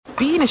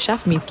being a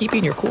chef means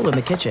keeping your cool in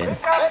the kitchen.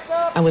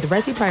 And with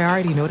Resi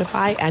Priority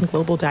Notify and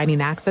Global Dining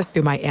Access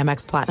through my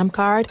Amex Platinum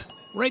card,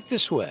 right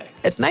this way.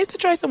 It's nice to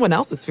try someone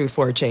else's food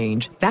for a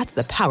change. That's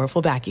the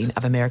powerful backing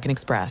of American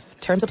Express.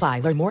 Terms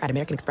apply. Learn more at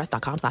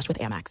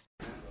americanexpress.com/withAmex.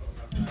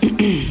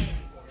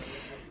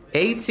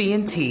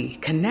 AT&T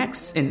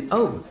connects an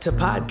ode to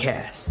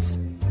podcasts.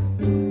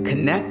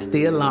 Connect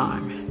the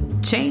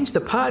alarm. Change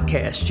the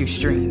podcast you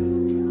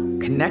stream.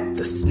 Connect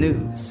the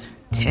snooze.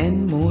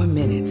 10 more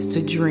minutes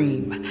to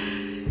dream.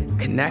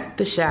 Connect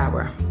the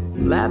shower.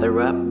 Lather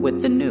up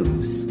with the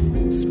news.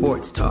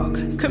 Sports talk,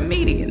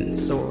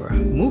 comedians, or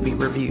movie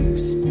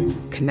reviews.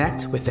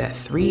 Connect with that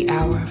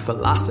 3-hour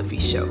philosophy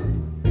show.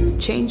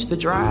 Change the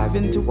drive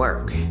into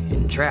work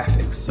in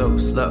traffic so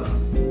slow.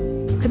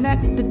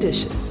 Connect the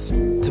dishes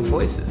to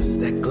voices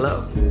that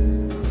glow.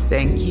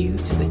 Thank you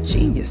to the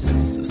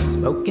geniuses of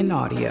spoken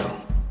audio.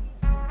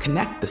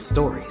 Connect the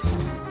stories.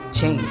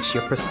 Change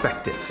your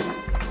perspective.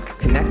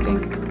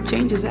 Connecting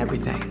changes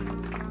everything.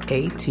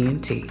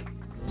 AT&T.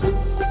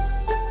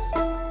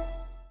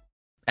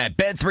 At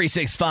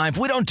Bet365,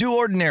 we don't do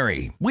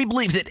ordinary. We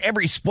believe that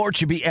every sport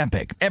should be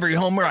epic. Every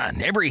home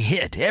run, every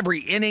hit,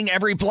 every inning,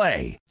 every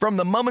play. From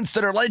the moments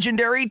that are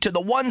legendary to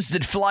the ones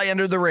that fly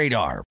under the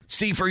radar.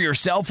 See for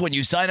yourself when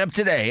you sign up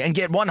today and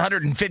get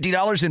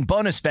 $150 in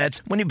bonus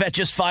bets when you bet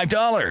just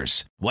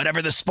 $5.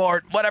 Whatever the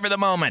sport, whatever the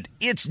moment,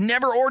 it's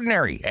never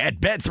ordinary at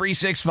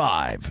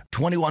Bet365.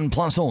 21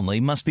 plus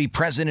only. Must be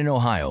present in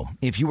Ohio.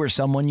 If you or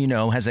someone you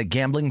know has a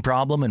gambling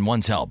problem and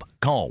wants help,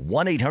 call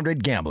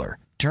 1-800-GAMBLER.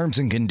 Terms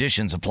and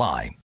conditions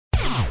apply.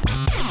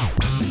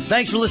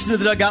 Thanks for listening to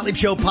the Doug Gottlieb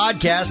Show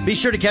podcast. Be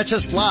sure to catch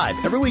us live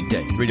every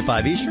weekday, 3 to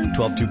 5 Eastern,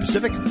 12 to 2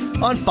 Pacific,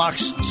 on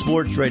Fox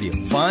Sports Radio.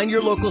 Find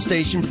your local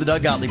station for the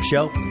Doug Gottlieb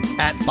Show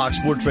at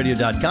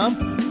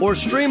foxsportsradio.com or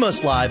stream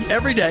us live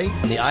every day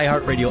on the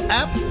iHeartRadio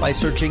app by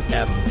searching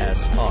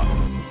FSR.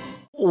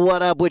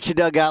 What up with your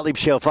Doug Gottlieb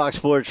Show, Fox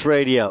Sports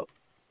Radio?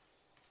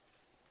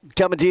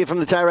 Coming to you from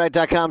the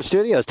TireRack.com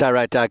studios.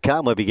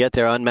 TireRack.com, when you get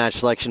there, unmatched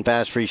selection,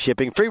 fast, free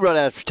shipping, free road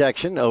ash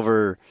protection,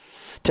 over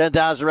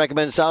 10,000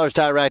 recommended sellers.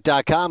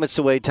 TireRack.com, it's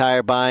the way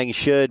tire buying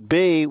should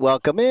be.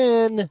 Welcome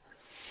in.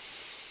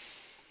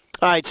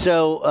 All right,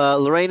 so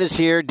Lorena's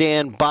here,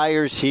 Dan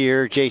Byers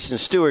here, Jason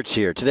Stewart's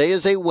here. Today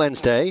is a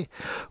Wednesday.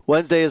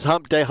 Wednesday is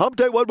hump day. Hump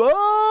day, what?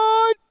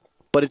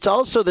 But it's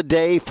also the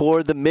day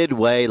for the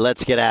Midway.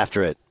 Let's get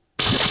after it.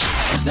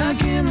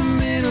 Stuck in the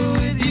middle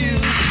with you.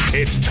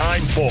 It's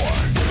time for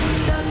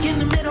Stuck in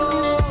the middle.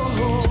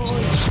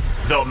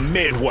 the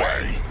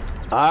Midway.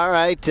 All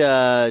right,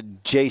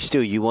 Jay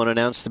Stu, you want to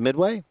announce the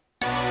Midway?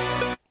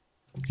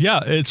 Yeah,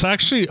 it's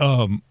actually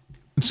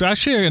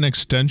an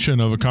extension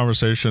of a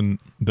conversation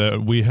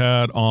that we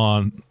had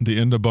on the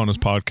End of Bonus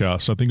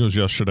podcast. I think it was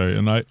yesterday,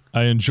 and I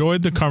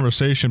enjoyed the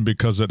conversation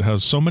because it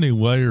has so many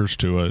layers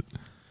to it.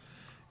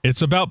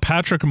 It's about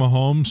Patrick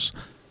Mahomes.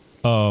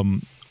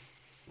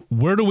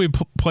 Where do we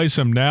place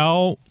him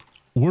now?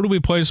 Where do we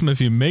place him if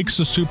he makes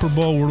the Super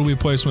Bowl? Where do we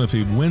place him if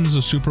he wins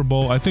the Super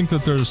Bowl? I think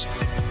that there's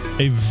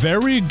a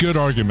very good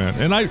argument,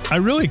 and I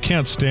really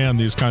can't stand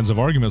these kinds of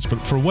arguments, but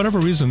for whatever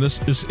reason, this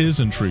is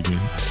intriguing.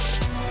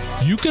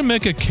 You can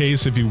make a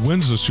case if he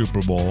wins the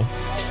Super Bowl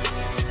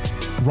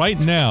right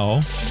now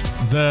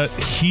that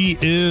he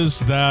is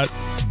that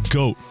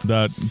GOAT,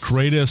 that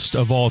greatest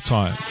of all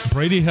time.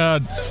 Brady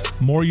had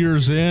more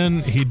years in.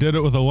 He did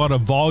it with a lot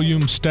of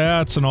volume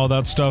stats and all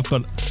that stuff,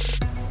 but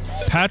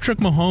Patrick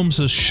Mahomes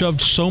has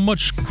shoved so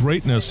much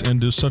greatness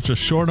into such a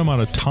short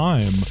amount of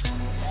time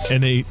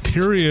in a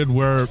period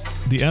where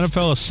the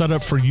NFL is set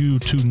up for you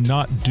to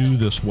not do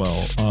this well.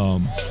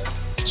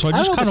 So I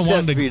just kind of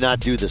wanted to not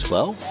do this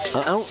well.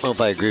 I don't know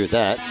if I agree with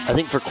that. I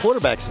think for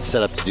quarterbacks, it's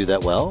set up to do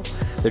that well.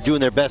 They're doing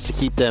their best to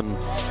keep them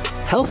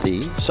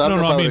healthy. So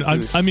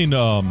I mean,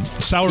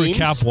 salary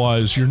cap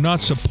wise, you're not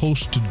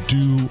supposed to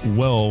do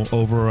well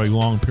over a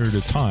long period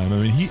of time. I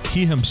mean,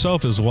 he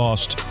himself has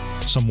lost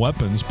some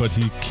weapons, but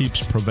he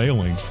keeps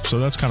prevailing. So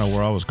that's kind of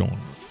where I was going.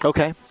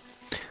 Okay.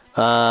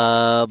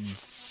 Buyer,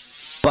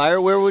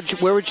 where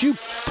would you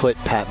put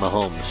Pat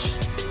Mahomes?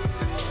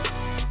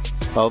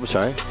 Oh, I'm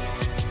sorry.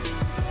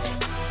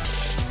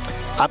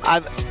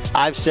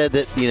 I've said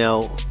that,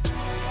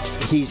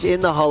 he's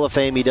in the Hall of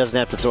Fame. He doesn't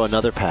have to throw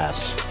another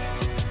pass.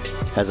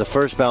 As a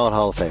first ballot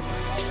Hall of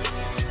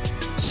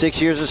Famer.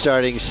 6 years of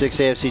starting, 6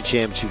 AFC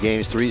Championship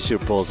games, 3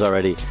 Super Bowls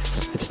already.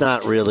 It's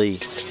not really,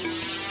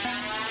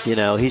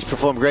 he's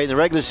performed great in the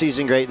regular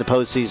season, great in the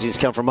postseason. He's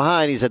come from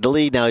behind. He's had the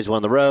lead. Now he's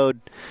won the road.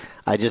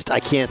 I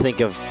can't think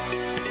of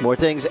more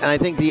things. And I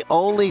think the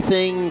only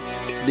thing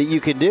that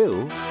you can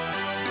do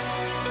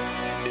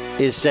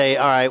is say,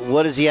 all right,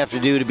 what does he have to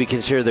do to be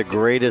considered the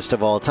greatest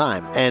of all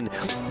time? And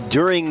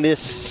during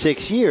this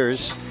 6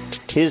 years,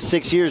 his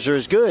 6 years are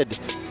as good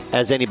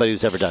as anybody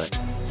who's ever done it,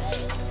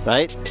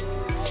 right?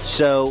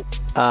 So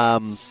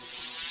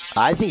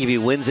I think if he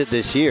wins it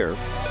this year,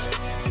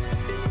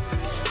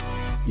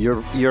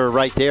 you're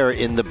right there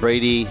in the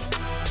Brady,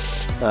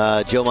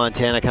 Joe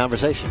Montana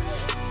conversation.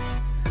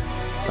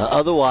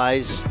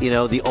 Otherwise,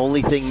 the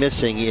only thing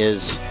missing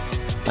is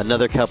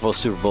another couple of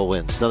Super Bowl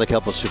wins, another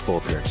couple of Super Bowl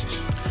appearances.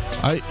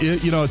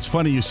 It's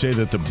funny you say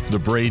that the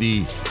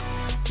Brady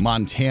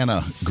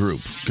Montana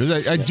group,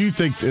 because I do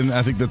think, and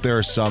I think that there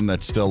are some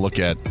that still look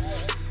at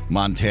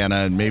Montana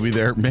and maybe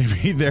they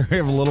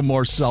have a little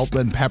more salt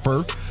than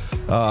pepper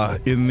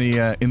in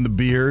the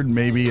beard,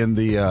 maybe in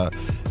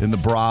the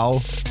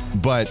brow,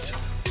 but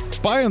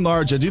by and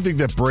large, I do think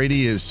that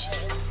Brady is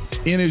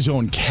in his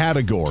own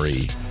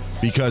category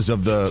because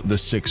of the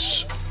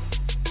 6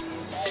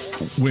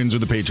 wins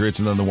with the Patriots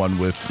and then the one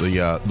with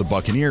the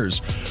Buccaneers,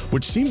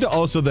 which seemed to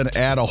also then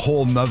add a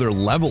whole nother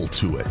level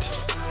to it,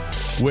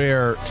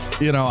 where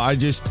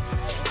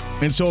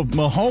and so if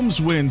Mahomes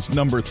wins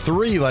number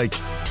 3, like,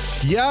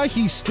 yeah,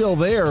 he's still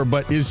there,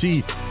 but is he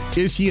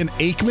an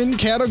Aikman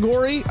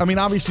category? I mean,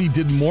 obviously he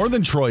did more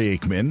than Troy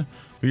Aikman.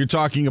 You're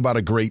talking about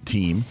a great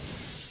team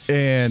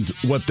and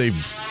what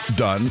they've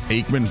done.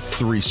 Aikman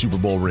 3 Super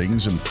Bowl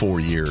rings in 4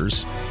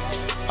 years.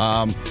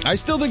 I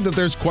still think that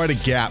there's quite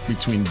a gap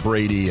between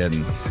Brady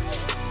and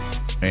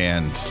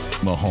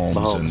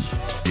Mahomes.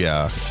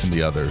 And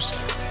the others.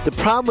 The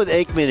problem with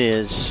Aikman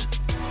is,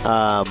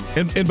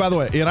 and by the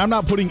way, and I'm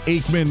not putting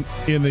Aikman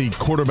in the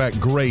quarterback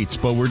greats,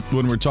 but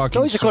when we're talking,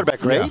 no, he's a quarterback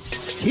great. Yeah.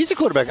 He's a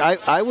quarterback.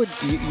 I would.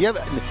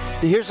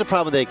 Here's the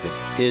problem with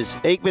Aikman: is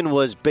Aikman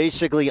was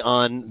basically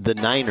on the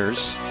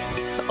Niners,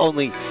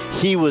 only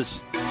he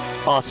was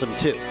awesome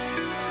too,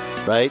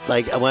 right?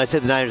 Like when I say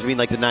the Niners, I mean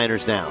like the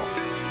Niners now.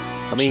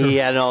 I mean, He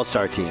had an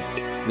all-star team.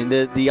 I mean,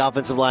 the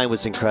offensive line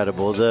was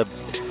incredible.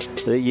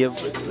 You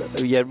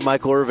had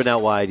Michael Irvin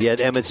out wide. You had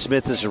Emmitt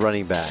Smith as a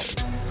running back.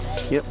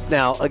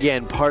 Now,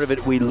 again, part of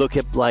it we look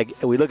at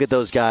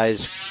those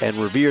guys and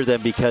revere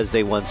them because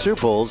they won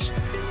Super Bowls.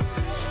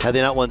 Had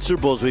they not won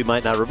Super Bowls, we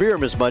might not revere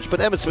them as much.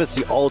 But Emmitt Smith's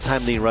the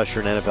all-time leading rusher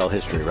in NFL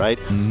history, right?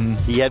 Mm-hmm.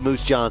 He had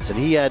Moose Johnson.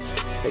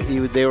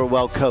 They were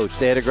well coached.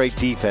 They had a great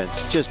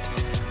defense. Just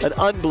an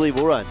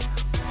unbelievable run.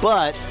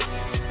 But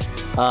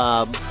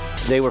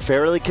they were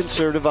fairly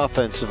conservative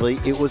offensively.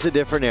 It was a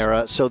different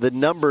era, so the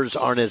numbers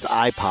aren't as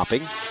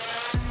eye-popping.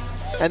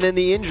 And then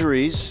the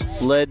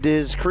injuries led to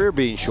his career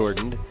being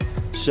shortened.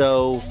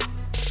 So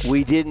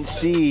we didn't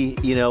see,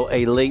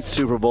 a late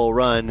Super Bowl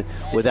run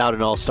without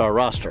an all-star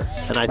roster.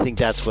 And I think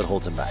that's what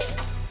holds him back.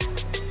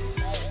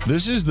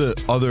 This is the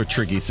other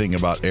tricky thing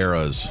about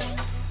eras,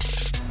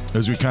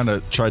 as we kind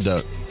of tried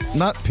to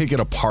not pick it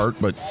apart,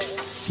 but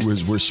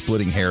we're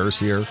splitting hairs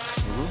here.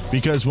 Mm-hmm.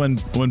 Because when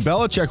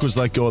Belichick was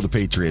let go of the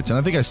Patriots, and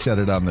I think I said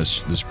it on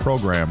this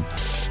program,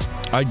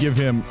 I give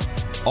him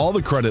all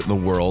the credit in the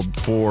world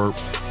for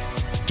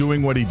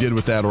doing what he did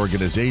with that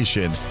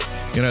organization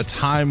in a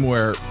time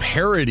where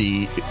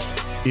parity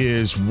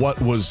is what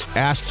was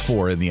asked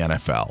for in the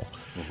NFL.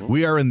 Mm-hmm.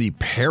 We are in the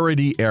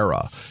parity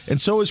era.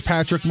 And so is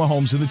Patrick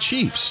Mahomes and the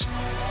Chiefs.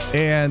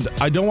 And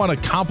I don't want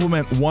to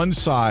compliment one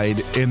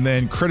side and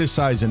then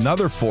criticize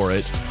another for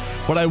it.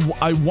 But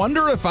I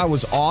wonder if I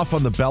was off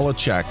on the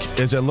Belichick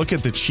as I look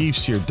at the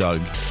Chiefs here,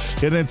 Doug.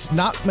 And it's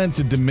not meant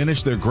to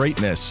diminish their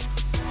greatness,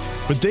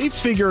 but they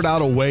figured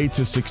out a way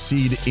to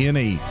succeed in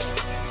a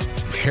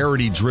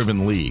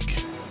parity-driven league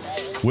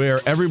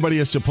where everybody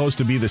is supposed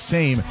to be the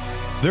same.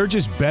 They're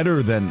just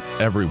better than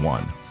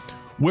everyone.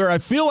 Where I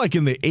feel like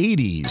in the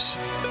 80s,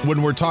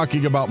 when we're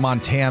talking about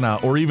Montana,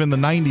 or even the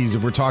 90s,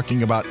 if we're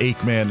talking about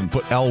Aikman and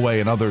put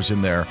Elway and others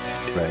in there,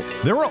 right?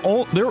 There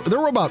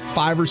were about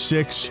 5 or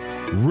 6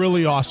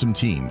 really awesome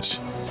teams.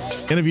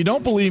 And if you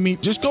don't believe me,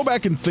 just go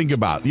back and think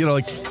about,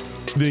 like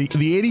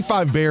the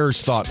 85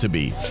 Bears thought to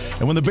be.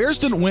 And when the Bears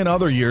didn't win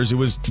other years, it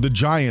was the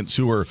Giants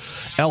who were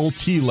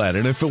LT led.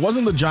 And if it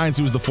wasn't the Giants,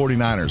 it was the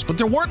 49ers. But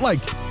there weren't like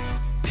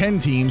 10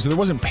 teams, and there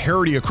wasn't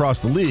parity across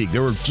the league.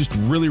 There were just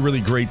really, really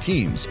great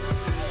teams.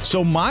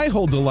 So my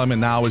whole dilemma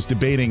now is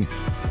debating,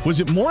 was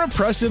it more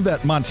impressive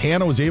that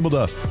Montana was able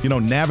to,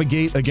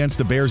 navigate against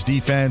the Bears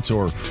defense,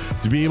 or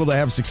to be able to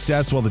have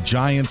success while the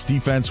Giants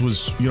defense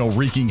was,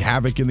 wreaking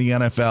havoc in the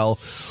NFL?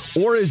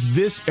 Or is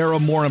this era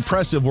more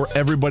impressive where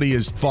everybody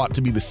is thought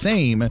to be the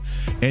same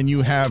and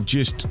you have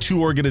just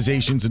 2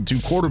 organizations and 2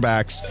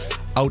 quarterbacks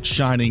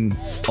outshining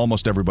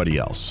almost everybody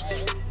else?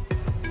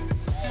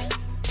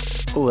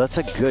 Oh, that's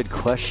a good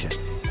question.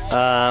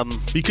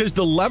 Because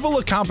the level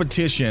of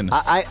competition...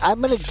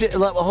 I'm going to...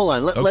 Hold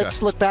on.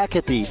 Let's look back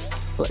at the...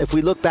 If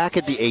we look back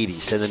at the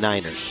 80s and the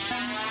Niners,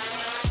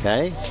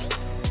 okay?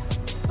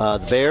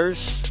 The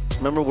Bears,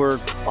 remember, were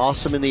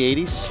awesome in the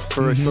 80s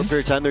for a short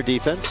period of time, their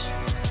defense.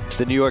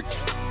 The New York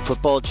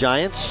Football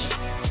Giants,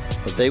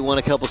 they won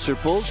a couple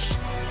Super Bowls.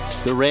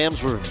 The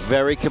Rams were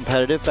very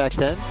competitive back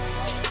then.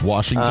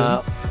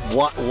 Washington?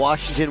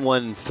 Washington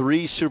won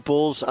 3 Super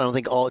Bowls. I don't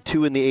think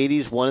 2 in the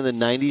 80s, 1 in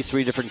the 90s,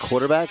 3 different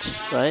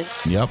quarterbacks, right?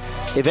 Yep.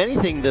 If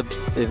anything,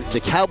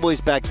 the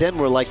Cowboys back then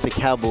were like the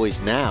Cowboys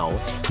now.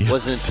 It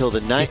wasn't until the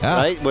 90s,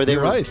 right? Where they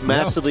were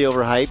massively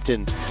overhyped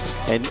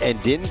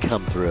and didn't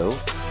come through.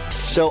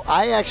 So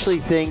I actually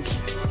think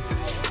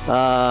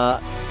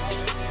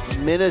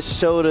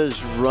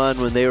Minnesota's run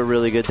when they were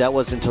really good, that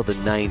wasn't until the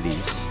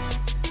 90s.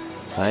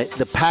 Right?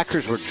 The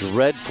Packers were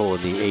dreadful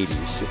in the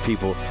 80s. If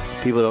people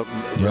People don't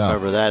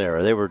remember that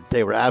era.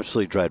 They were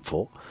absolutely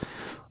dreadful.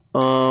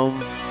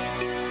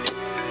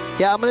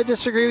 Yeah, I'm going to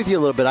disagree with you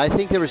a little bit. I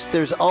think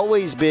there's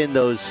always been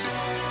those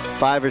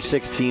 5 or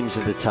 6 teams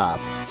at the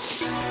top.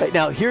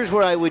 Now, here's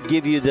where I would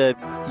give you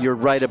you're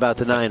right about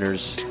the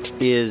Niners,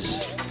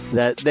 is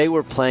that they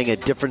were playing a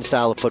different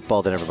style of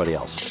football than everybody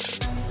else,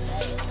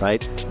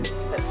 right?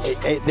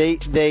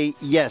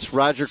 Yes,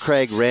 Roger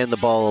Craig ran the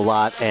ball a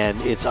lot,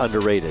 and it's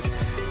underrated.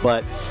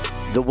 But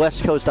the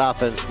West Coast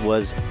offense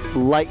was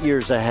light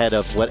years ahead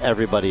of what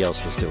everybody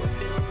else was doing.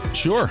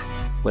 Sure.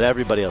 What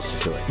everybody else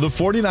is doing. The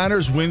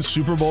 49ers win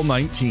Super Bowl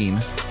 19.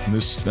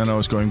 This, I know,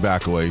 is going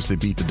back a ways. They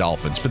beat the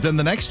Dolphins. But then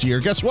the next year,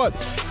 guess what?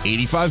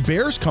 85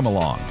 Bears come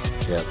along.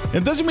 Yep.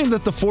 It doesn't mean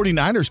that the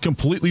 49ers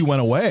completely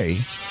went away,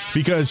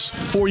 because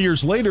 4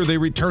 years later, they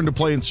returned to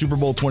play in Super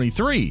Bowl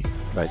 23.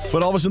 Right.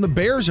 But all of a sudden, the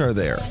Bears are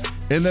there.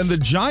 And then the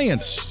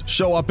Giants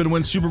show up and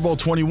win Super Bowl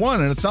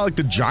 21. And it's not like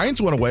the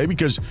Giants went away,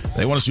 because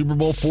they won a Super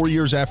Bowl 4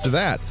 years after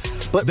that.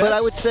 But I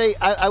would say,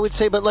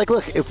 but like,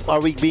 look,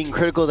 are we being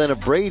critical then of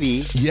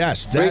Brady?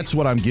 Yes, that's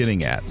what I'm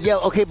getting at. Yeah,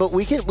 okay, but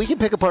we can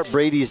pick apart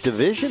Brady's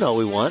division all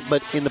we want.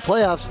 But in the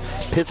playoffs,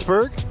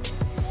 Pittsburgh,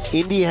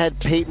 Indy had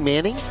Peyton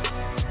Manning.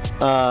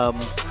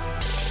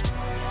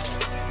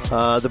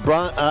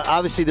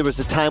 Obviously, there was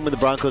a time when the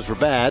Broncos were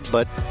bad,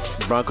 but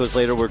the Broncos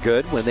later were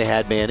good when they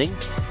had Manning.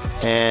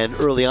 And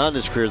early on in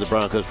his career, the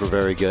Broncos were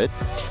very good.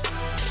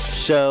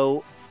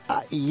 So,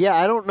 I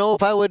don't know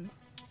if I would.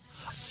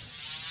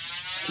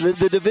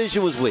 The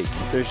division was weak.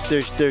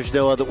 There's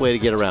no other way to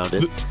get around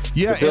it.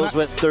 Yeah, the Bills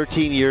went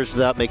 13 years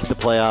without making the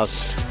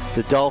playoffs.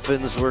 The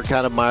Dolphins were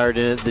kind of mired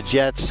in it. The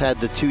Jets had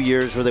the 2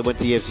 years where they went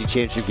to the AFC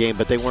Championship game,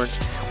 but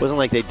wasn't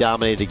like they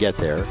dominated to get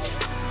there.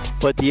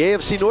 But the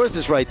AFC North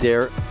is right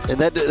there, and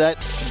that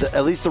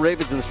at least the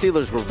Ravens and the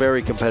Steelers were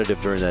very competitive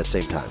during that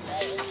same time.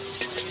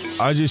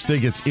 I just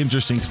think it's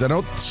interesting because I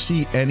don't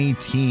see any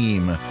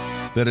team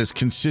that has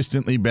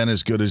consistently been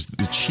as good as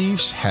the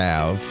Chiefs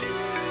have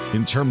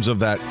in terms of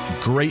that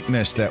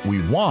greatness that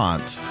we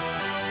want.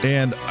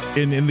 And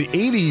in the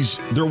 80s,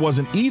 there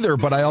wasn't either,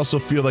 but I also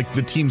feel like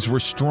the teams were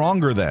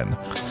stronger then.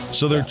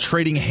 So they're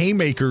trading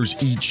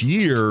haymakers each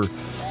year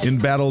in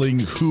battling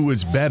who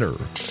is better.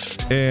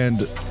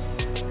 And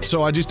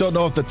so I just don't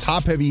know if the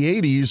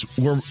top-heavy 80s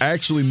were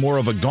actually more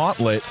of a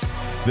gauntlet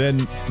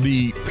than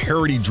the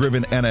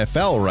parity-driven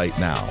NFL right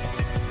now.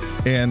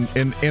 And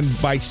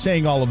by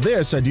saying all of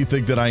this, I do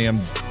think that I am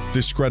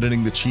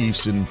discrediting the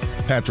Chiefs and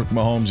Patrick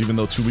Mahomes, even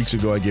though 2 weeks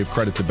ago I gave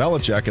credit to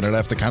Belichick, and I'd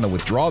have to kind of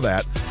withdraw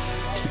that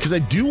because I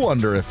do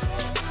wonder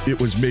if it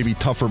was maybe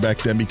tougher back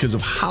then because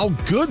of how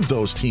good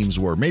those teams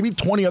were. Maybe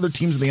 20 other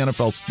teams in the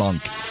NFL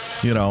stunk,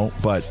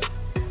 but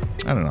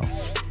I don't know.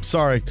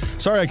 Sorry,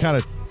 I kind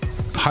of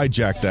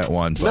hijacked that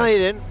one. But. No, you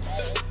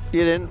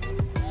didn't.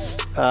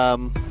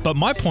 But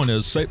my point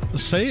is, say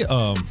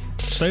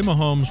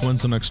Mahomes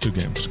wins the next 2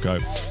 games, okay?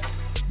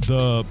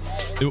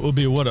 It will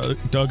be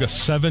Doug, a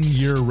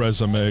 7-year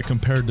resume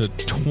compared to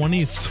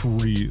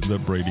 23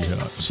 that Brady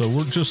had. So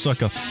we're just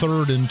like a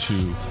third into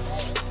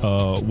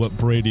what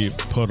Brady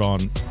put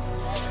on,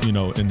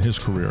 in his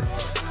career.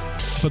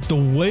 But the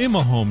way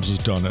Mahomes has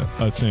done it,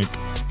 I think,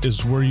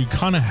 is where you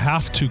kind of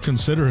have to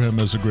consider him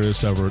as the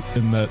greatest ever,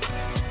 in that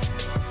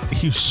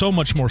he's so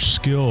much more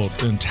skilled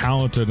and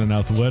talented and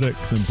athletic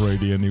than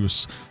Brady, and he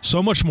was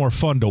so much more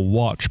fun to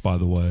watch, by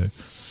the way.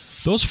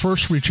 Those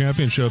first 3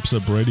 championships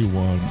that Brady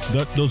won,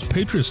 those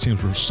Patriots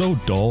teams were so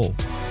dull.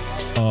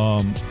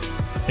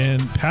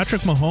 And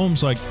Patrick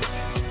Mahomes, like,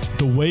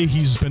 the way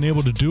he's been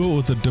able to do it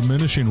with a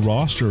diminishing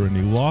roster, and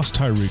he lost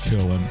Tyreek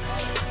Hill, and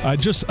I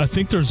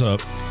think there's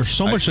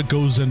so much that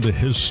goes into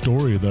his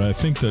story that I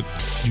think that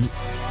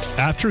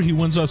after he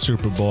wins that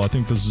Super Bowl, I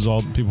think this is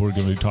all people are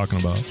going to be talking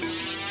about.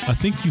 I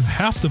think you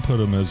have to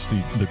put him as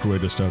the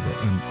greatest ever,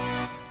 and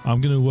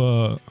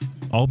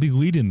I'll be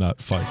leading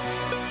that fight.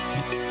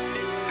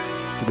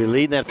 You'll be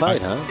leading that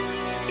fight, huh?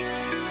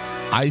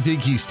 I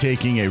think he's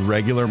taking a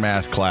regular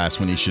math class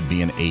when he should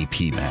be in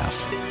AP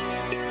math.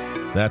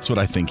 That's what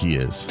I think he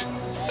is.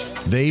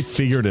 They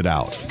figured it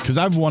out. Because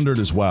I've wondered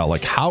as well,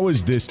 like, how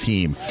is this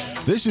team?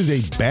 This is a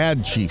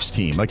bad Chiefs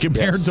team, like,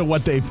 compared to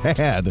what they've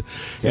had.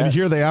 Yes. And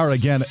here they are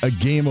again, a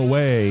game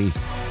away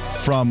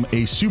from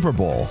a Super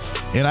Bowl.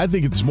 And I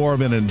think it's more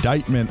of an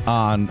indictment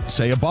on,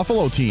 say, a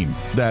Buffalo team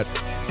that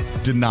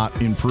did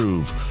not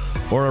improve,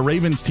 or a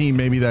Ravens team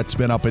maybe that's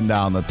been up and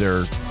down that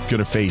they're going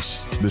to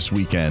face this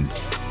weekend,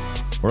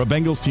 or a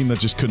Bengals team that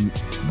just couldn't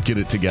get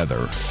it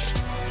together.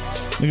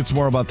 I think it's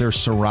more about their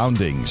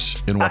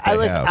surroundings and what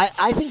they have.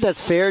 I think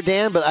that's fair,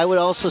 Dan, but I would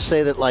also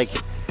say that, like,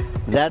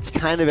 that's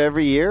kind of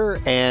every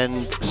year,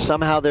 and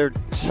somehow they're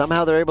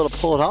able to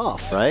pull it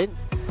off, right?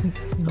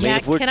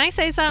 Can I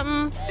say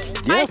something?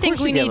 Yeah, I think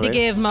we need to right?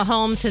 give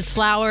Mahomes his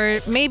flower,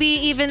 maybe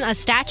even a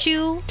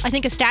statue. I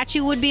think a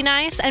statue would be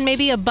nice, and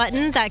maybe a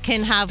button that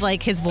can have,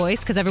 like, his voice,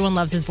 because everyone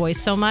loves his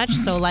voice so much.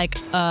 So, like,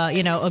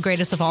 a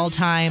greatest of all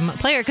time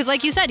player, because,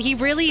 like you said, he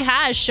really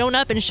has shown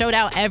up and showed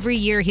out every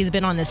year he's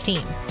been on this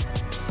team.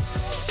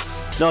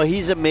 No,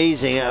 he's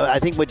amazing. I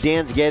think what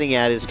Dan's getting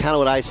at is kind of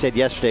what I said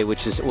yesterday,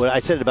 which is what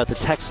I said about the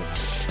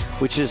Texans,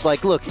 which is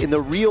like, look, in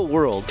the real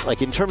world,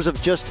 like in terms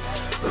of just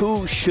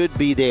who should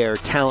be there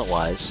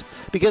talent-wise,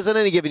 because in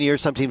any given year,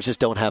 some teams just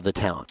don't have the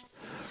talent,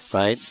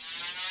 right?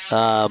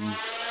 I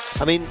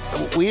mean,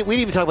 we didn't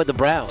even talk about the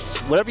Browns.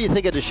 Whatever you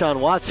think of Deshaun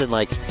Watson,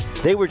 like,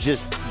 they were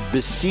just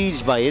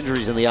besieged by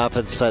injuries on the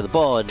offensive side of the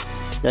ball, and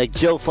like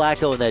Joe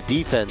Flacco and that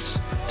defense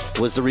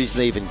was the reason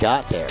they even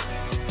got there,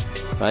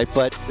 right?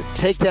 But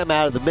take them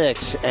out of the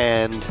mix,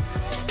 and,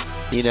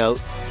 you know,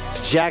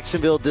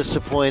 Jacksonville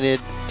disappointed.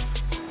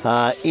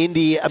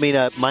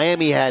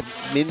 Miami had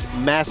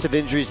massive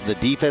injuries on the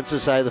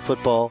defensive side of the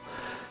football.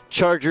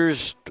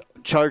 Chargers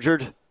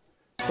chargered.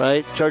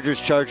 Right?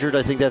 Chargers chargered.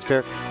 I think that's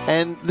fair.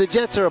 And the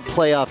Jets are a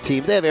playoff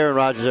team. They have Aaron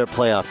Rodgers. They're a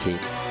playoff team.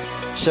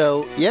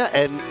 So, yeah,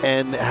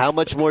 and how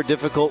much more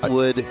difficult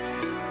would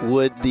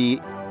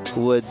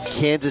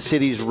Kansas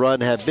City's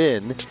run have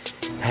been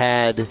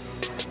had,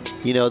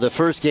 you know, the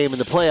first game in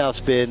the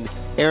playoffs been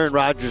Aaron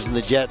Rodgers and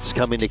the Jets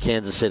coming to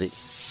Kansas City?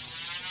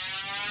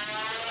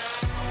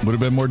 Would have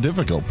been more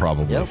difficult,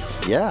 probably. Yep.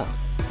 Yeah.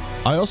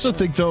 I also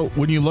think, though,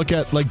 when you look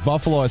at, like,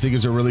 Buffalo, I think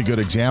is a really good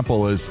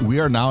example. If we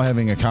are now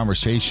having a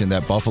conversation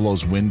that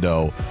Buffalo's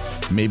window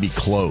may be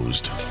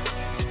closed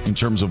in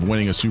terms of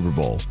winning a Super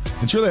Bowl.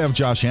 And sure, they have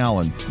Josh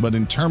Allen, but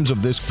in terms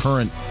of this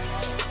current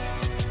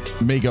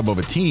makeup of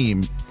a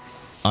team,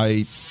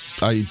 I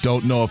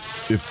don't know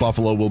if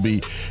Buffalo will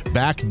be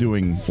back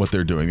doing what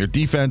they're doing. Their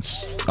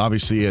defense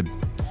obviously had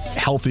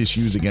health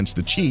issues against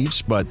the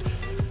Chiefs, but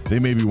they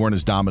maybe weren't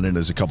as dominant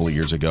as a couple of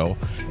years ago.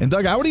 And,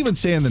 Doug, I would even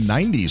say in the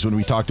 90s when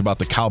we talked about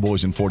the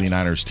Cowboys and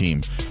 49ers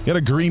team, you had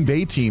a Green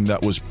Bay team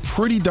that was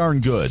pretty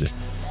darn good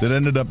that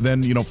ended up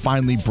then, you know,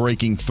 finally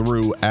breaking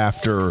through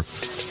after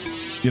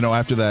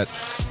that,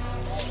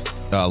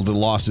 the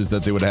losses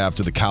that they would have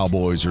to the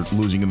Cowboys or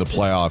losing in the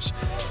playoffs.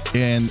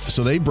 And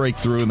so they break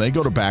through and they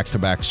go to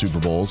back-to-back Super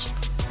Bowls.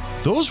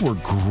 Those were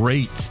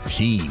great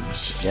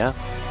teams. Yeah.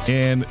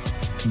 And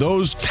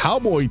those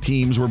Cowboy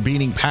teams were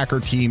beating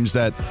Packer teams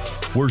that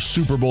were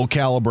Super Bowl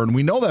caliber, and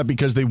we know that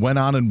because they went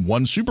on and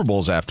won Super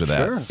Bowls after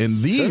that. Sure,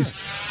 and these,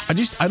 sure.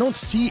 I don't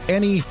see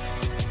any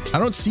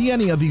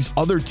of these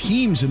other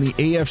teams in the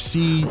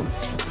AFC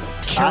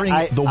carrying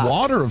the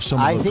water of some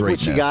of the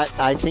greatness.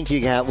 I think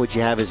what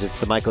you have is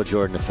it's the Michael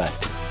Jordan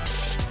effect.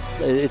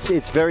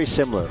 It's very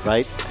similar,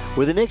 right?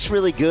 Were the Knicks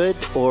really good,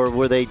 or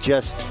were they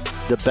just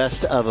the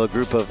best of a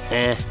group of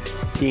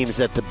teams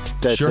that the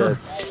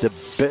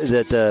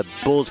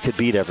Bulls could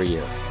beat every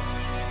year,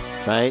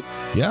 right?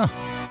 Yeah.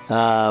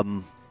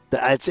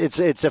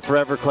 It's a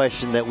forever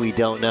question that we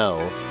don't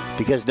know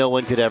because no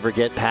one could ever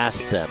get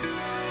past them,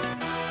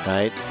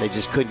 right? They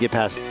just couldn't get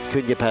past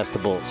the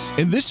Bulls.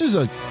 And this is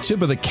a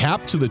tip of the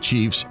cap to the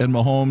Chiefs and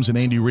Mahomes and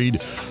Andy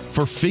Reid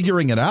for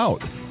figuring it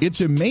out. It's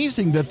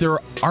amazing that there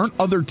aren't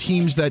other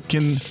teams that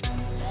can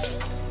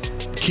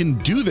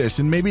do this,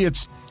 and maybe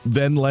it's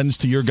then lends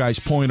to your guys'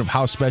 point of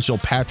how special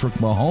Patrick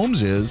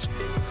Mahomes is,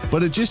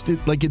 but it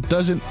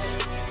doesn't.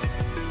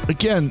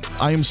 Again,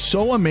 I am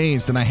so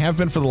amazed, and I have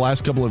been for the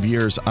last couple of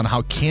years, on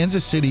how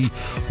Kansas City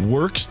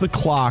works the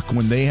clock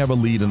when they have a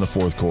lead in the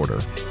fourth quarter.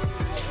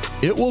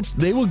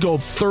 They will go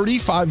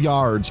 35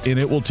 yards, and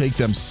it will take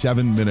them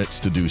 7 minutes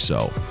to do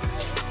so.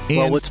 And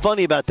well, what's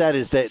funny about that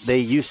is that they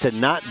used to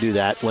not do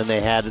that when they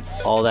had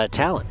all that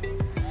talent.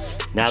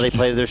 Now they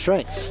play to their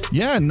strengths.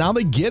 Yeah, and now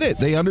they get it.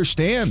 They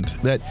understand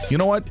that, you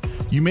know what,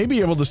 you may be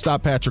able to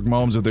stop Patrick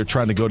Mahomes if they're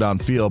trying to go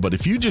downfield, but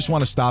if you just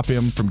want to stop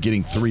him from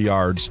getting 3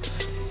 yards,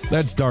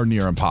 that's darn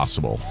near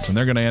impossible. And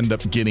they're going to end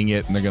up getting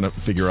it, and they're going to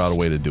figure out a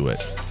way to do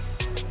it.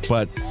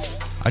 But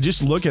I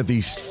just look at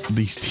these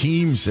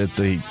teams that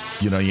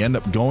you end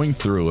up going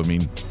through. I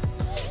mean,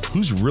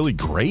 who's really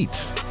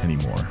great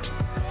anymore?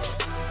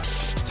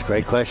 It's a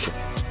great question.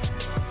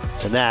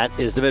 And that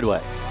is the Midway.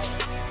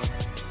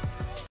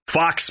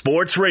 Fox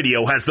Sports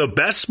Radio has the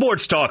best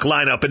sports talk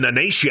lineup in the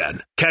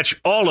nation. Catch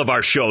all of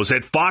our shows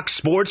at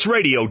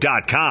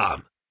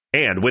foxsportsradio.com.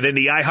 And within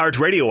the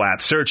iHeartRadio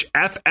app, search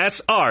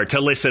FSR to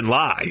listen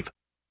live.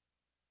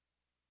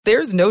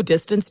 There's no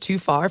distance too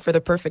far for the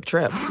perfect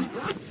trip.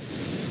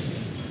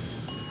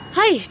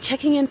 Hi,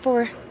 checking in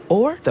for...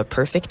 Or the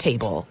perfect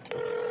table.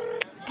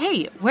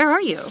 Hey, where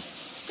are you?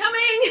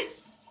 Coming!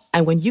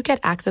 And when you get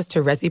access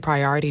to Resi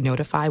Priority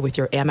Notify with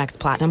your Amex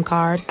Platinum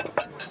card...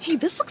 Hey,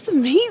 this looks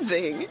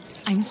amazing.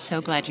 I'm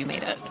so glad you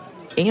made it.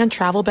 And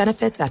travel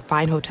benefits at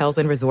fine hotels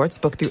and resorts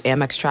booked through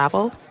Amex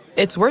Travel.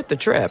 It's worth the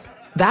trip.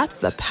 That's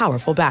the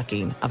powerful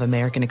backing of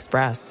American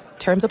Express.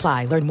 Terms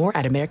apply. Learn more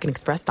at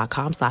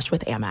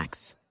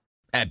americanexpress.com/withAmex.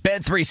 At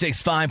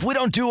Bet365, we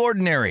don't do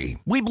ordinary.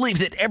 We believe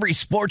that every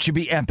sport should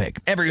be epic.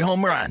 Every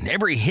home run,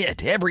 every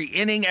hit, every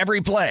inning, every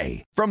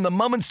play. From the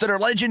moments that are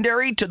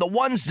legendary to the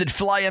ones that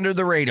fly under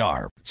the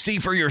radar. See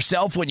for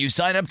yourself when you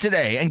sign up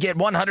today and get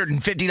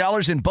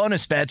 $150 in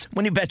bonus bets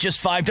when you bet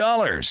just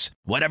 $5.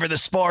 Whatever the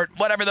sport,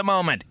 whatever the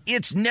moment,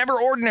 it's never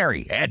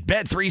ordinary at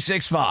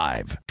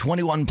Bet365.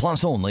 21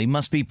 plus only.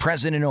 Must be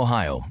present in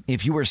Ohio.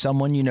 If you or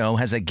someone you know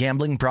has a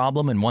gambling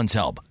problem and wants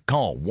help,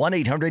 call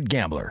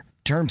 1-800-GAMBLER.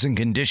 Terms and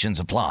conditions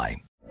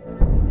apply.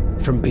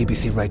 From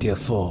BBC Radio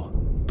 4,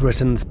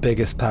 Britain's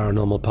biggest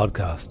paranormal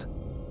podcast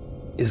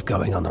is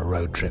going on a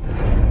road trip.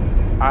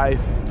 I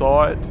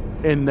thought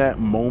in that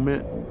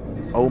moment,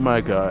 oh my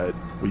God,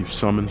 we've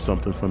summoned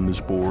something from this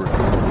board.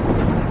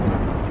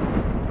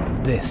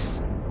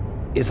 This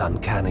is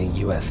Uncanny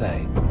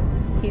USA.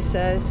 He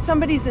says,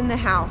 somebody's in the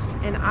house,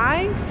 and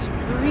I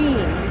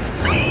screamed.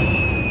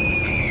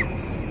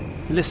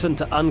 Listen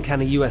to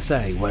Uncanny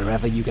USA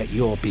wherever you get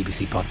your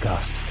BBC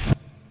podcasts,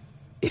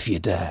 if you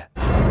dare.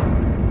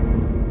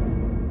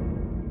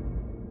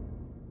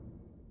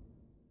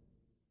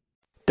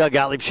 Doug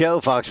Gottlieb Show,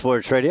 Fox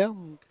Sports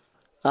Radio.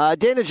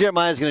 Daniel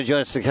Jeremiah is going to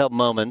join us in a couple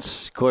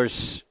moments. Of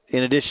course,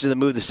 in addition to the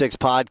Move the Sticks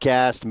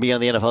podcast and be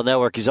on the NFL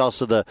Network, he's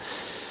also the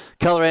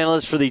color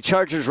analyst for the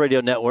Chargers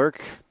Radio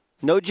Network.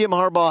 No Jim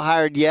Harbaugh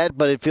hired yet,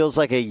 but it feels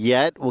like a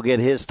yet. We'll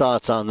get his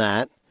thoughts on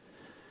that.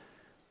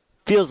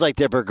 Feels like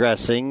they're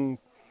progressing.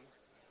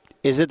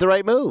 Is it the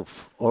right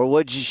move?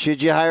 Or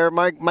should you hire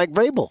Mike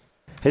Vrabel?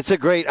 It's a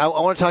great... I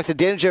want to talk to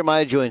Daniel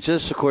Jeremiah, joins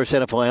us, of course,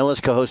 NFL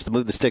analyst, co-host of the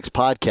Move the Sticks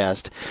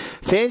podcast.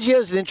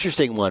 Fangio's an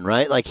interesting one,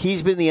 right? Like,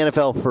 he's been in the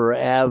NFL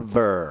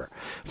forever.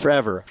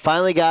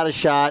 Finally got a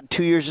shot.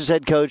 2 years as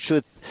head coach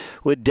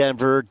with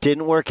Denver.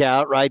 Didn't work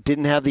out, right?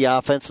 Didn't have the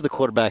offense or the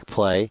quarterback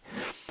play.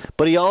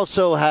 But he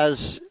also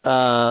has...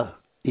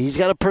 he's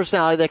got a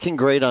personality that can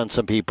grate on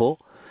some people.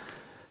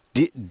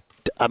 Does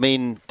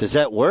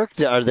that work?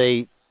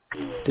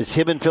 Does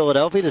him in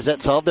Philadelphia, does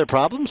that solve their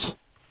problems?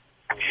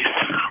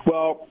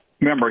 Well,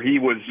 remember, he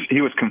was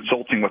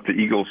consulting with the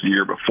Eagles the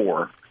year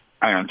before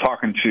and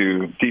talking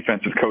to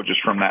defensive coaches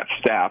from that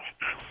staff.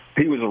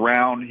 He was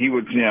around. He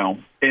was,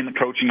 in the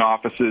coaching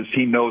offices.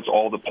 He knows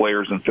all the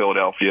players in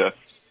Philadelphia.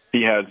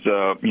 He has,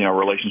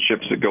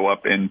 relationships that go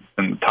up in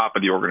the top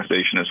of the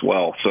organization as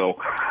well.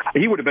 So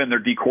he would have been their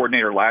D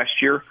coordinator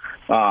last year.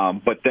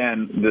 But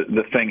then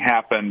the thing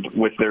happened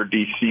with their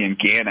DC and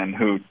Gannon,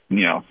 who,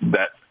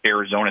 that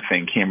Arizona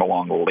thing came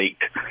along late.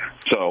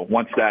 So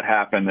once that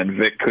happened, then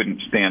Vic couldn't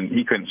stay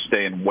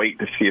and wait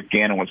to see if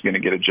Gannon was going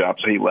to get a job.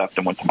 So he left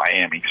and went to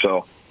Miami.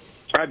 So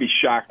I'd be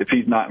shocked if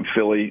he's not in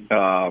Philly.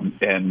 I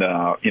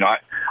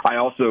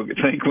also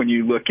think when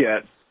you look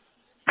at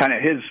kind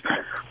of his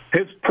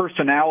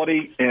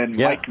personality and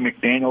Mike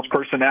McDaniel's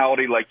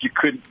personality, like, you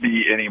couldn't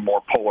be any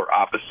more polar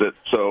opposite.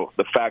 So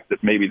the fact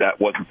that maybe that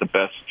wasn't the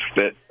best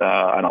fit,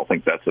 I don't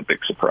think that's a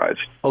big surprise.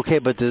 Okay,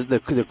 but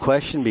the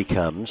question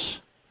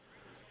becomes,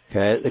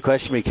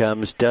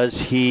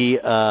 does his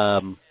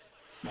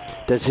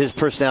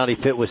personality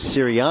fit with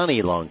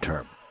Sirianni long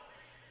term?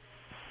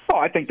 Oh,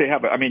 I think they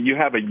have. You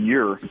have a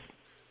year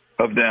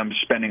of them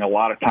spending a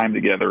lot of time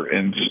together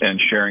and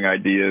sharing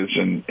ideas,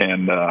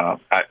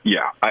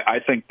 I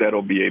think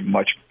that'll be a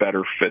much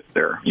better fit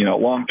there.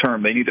 Long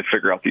term, they need to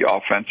figure out the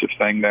offensive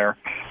thing there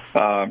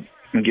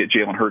and get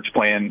Jalen Hurts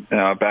playing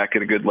back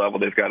at a good level.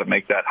 They've got to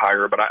make that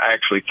higher. But I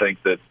actually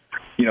think that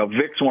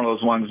Vic's one of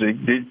those ones.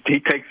 He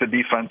takes the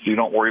defense. You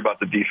don't worry about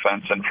the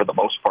defense, and for the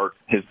most part,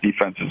 his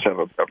defenses have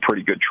a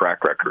pretty good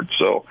track record.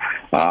 So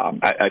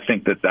I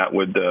think that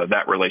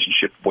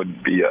relationship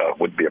wouldn't be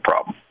a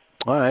problem.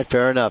 All right,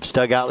 fair enough. It's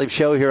Doug Gottlieb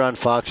Show here on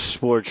Fox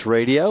Sports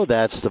Radio.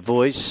 That's the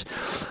voice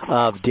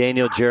of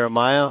Daniel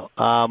Jeremiah.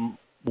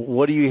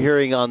 What are you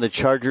hearing on the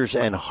Chargers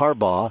and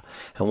Harbaugh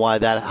and why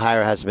that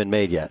hire hasn't been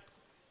made yet?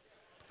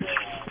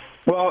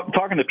 Well,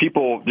 talking to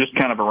people just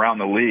kind of around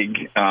the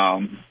league,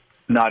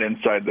 not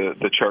inside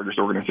the Chargers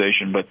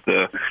organization, but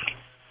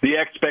the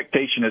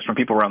expectation is from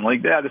people around the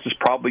league, this is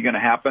probably going to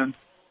happen,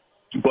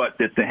 but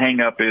that the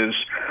hang-up is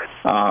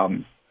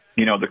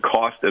the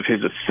cost of his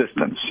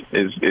assistants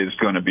is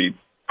going to be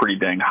pretty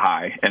dang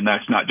high, and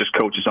that's not just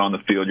coaches on the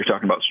field. You're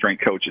talking about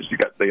strength coaches.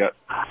 They got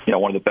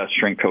one of the best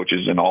strength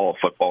coaches in all of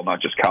football, not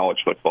just college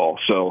football.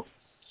 So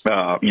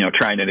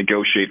trying to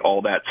negotiate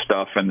all that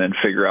stuff and then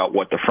figure out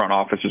what the front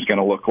office is going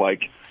to look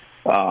like.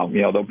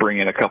 They'll bring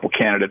in a couple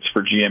candidates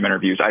for GM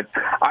interviews.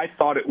 I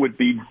thought it would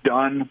be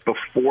done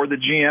before the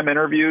GM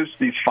interviews,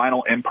 these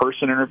final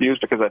in-person interviews,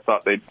 because I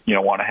thought they'd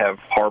want to have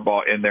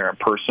Harbaugh in there in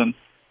person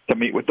to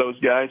meet with those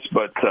guys.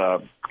 But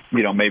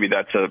maybe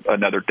that's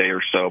another day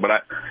or so.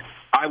 But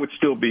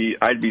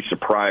I'd be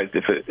surprised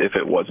if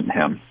it wasn't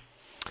him.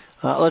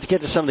 Let's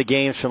get to some of the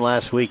games from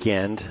last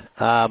weekend.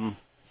 All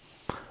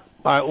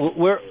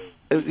right,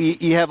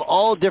 you have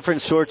all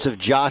different sorts of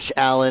Josh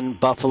Allen,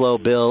 Buffalo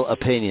Bill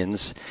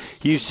opinions.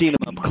 You've seen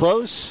him up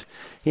close.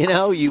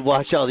 You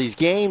watch all these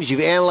games.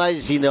 You've analyzed,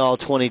 you've seen the all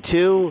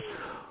 22.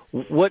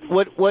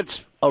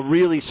 What's a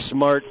really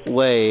smart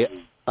way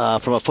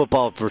from a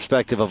football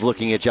perspective of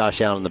looking at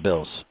Josh Allen and the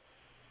Bills?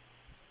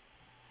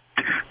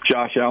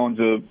 Josh Allen's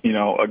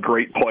a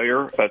great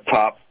player, a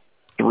top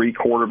 3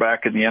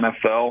 quarterback in the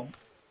NFL,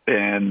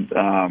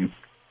 and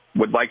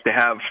would like to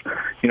have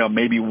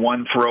maybe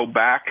one throw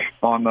back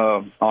on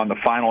the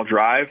final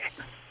drive,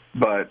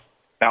 but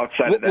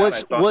outside of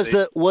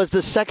that, was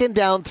the second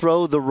down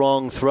throw the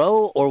wrong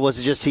throw, or was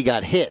it just he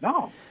got hit?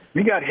 No,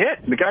 he got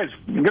hit. The guy's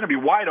going to be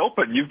wide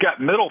open. You've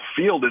got middle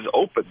field is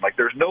open. Like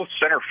there's no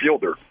center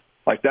fielder.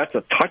 Like that's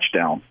a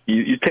touchdown.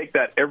 You take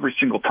that every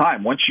single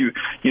time. Once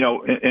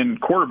in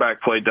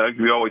quarterback play, Doug,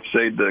 we always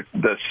say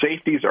the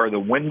safeties are the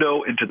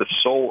window into the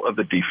soul of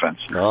the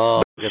defense.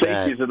 Oh, the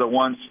safeties are the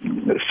ones.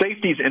 The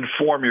safeties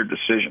inform your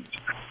decisions.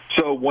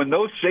 So when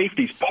those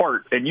safeties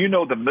part and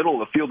the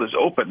middle of the field is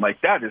open,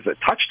 like that is a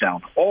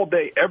touchdown all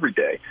day, every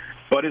day.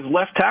 But his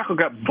left tackle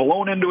got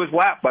blown into his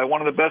lap by one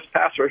of the best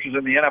pass rushers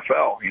in the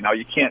NFL.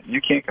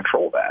 You can't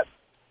control that.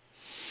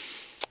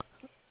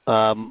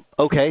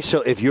 Okay,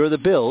 so if you're the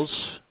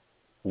Bills,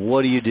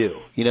 what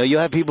do? You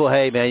have people,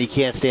 hey, man, you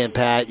can't stand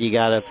pat.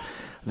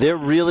 They're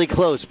really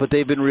close, but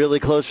they've been really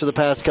close for the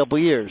past couple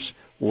years.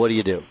 What do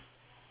you do?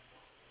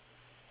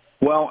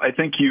 Well, I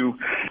think you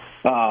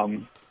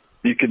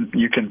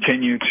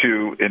continue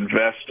to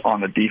invest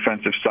on the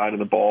defensive side of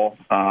the ball,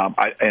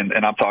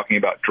 and I'm talking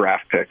about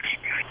draft picks.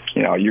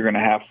 You're going to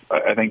have,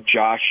 I think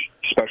Josh,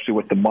 especially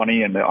with the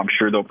money, and I'm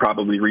sure they'll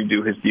probably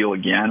redo his deal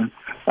again.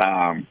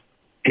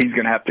 He's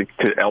going to have to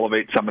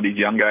elevate some of these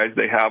young guys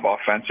they have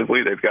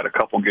offensively. They've got a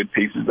couple good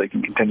pieces they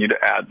can continue to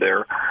add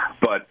there.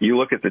 But you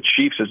look at the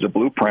Chiefs as a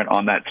blueprint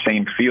on that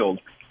same field.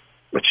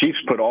 The Chiefs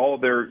put all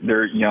of their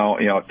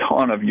a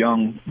ton of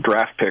young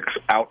draft picks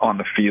out on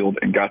the field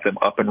and got them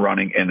up and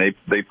running, and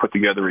they put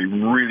together a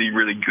really,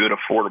 really good,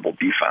 affordable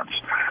defense.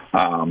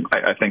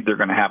 I think they're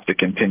going to have to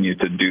continue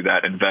to do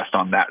that, invest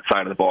on that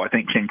side of the ball. I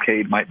think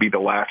Kincaid might be the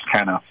last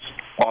kind of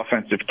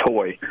offensive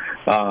toy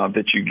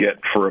that you get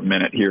for a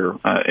minute here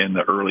in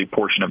the early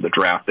portion of the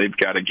draft. They've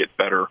got to get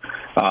better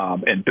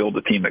and build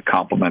a team that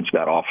complements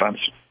that offense.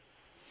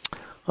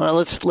 All right,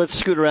 let's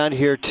scoot around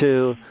here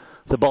to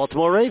the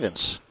Baltimore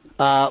Ravens.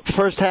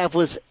 First half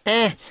was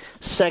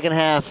Second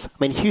half, I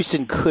mean,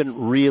 Houston couldn't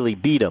really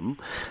beat them.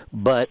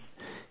 But,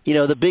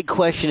 the big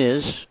question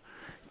is,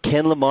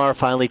 can Lamar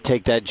finally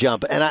take that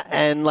jump? And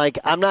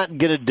I'm not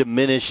going to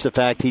diminish the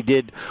fact he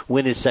did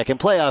win his second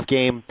playoff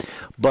game,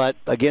 but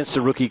against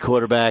a rookie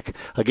quarterback,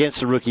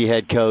 against a rookie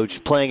head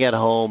coach, playing at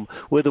home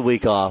with a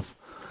week off.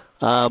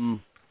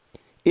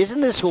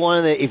 Isn't this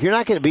one that if you're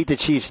not going to beat the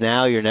Chiefs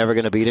now, you're never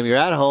going to beat them? You're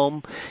at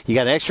home. You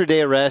got an extra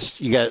day of rest.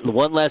 You got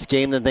one less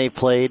game than they've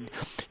played.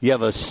 You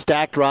have a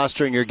stacked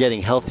roster, and you're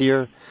getting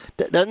healthier.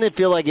 Doesn't it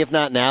feel like if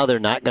not now,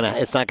 it's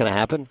not going to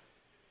happen?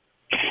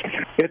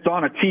 It's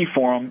on a tee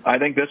for them. I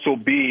think this will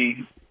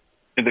be,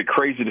 is it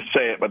crazy to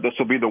say it, but this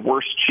will be the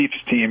worst Chiefs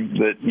team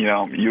that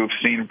you have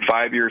seen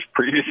 5 years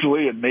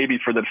previously and maybe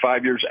for the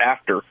 5 years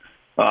after.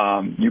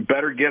 You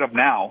better get them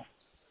now.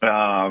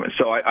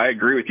 So I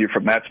agree with you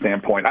from that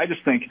standpoint. I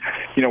just think,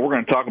 we're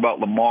going to talk about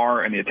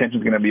Lamar and the attention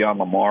is going to be on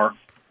Lamar.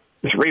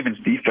 This Ravens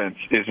defense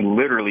is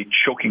literally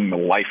choking the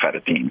life out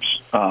of teams.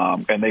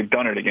 And they've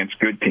done it against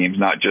good teams,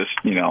 not just,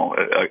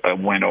 a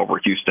win over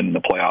Houston in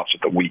the playoffs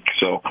at the week.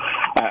 So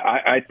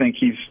I think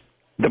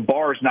the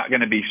bar is not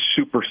going to be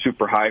super,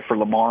 super high for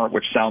Lamar,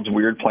 which sounds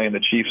weird playing the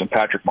Chiefs and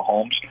Patrick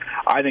Mahomes.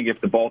 I think if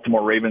the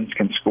Baltimore Ravens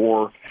can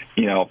score,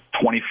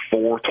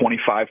 24,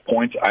 25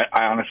 points,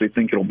 I honestly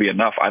think it'll be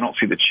enough. I don't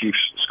see the Chiefs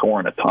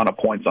scoring a ton of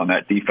points on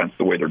that defense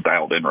the way they're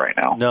dialed in right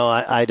now. No,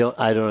 I don't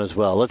as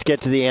well. Let's get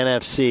to the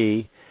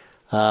NFC.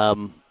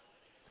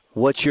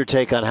 What's your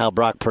take on how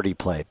Brock Purdy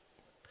played?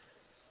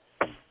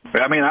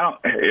 I mean,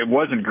 it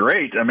wasn't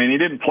great. I mean, he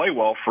didn't play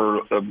well for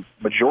a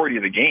majority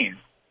of the game.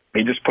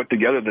 He just put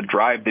together the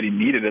drive that he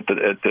needed at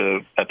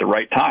the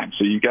right time.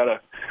 So you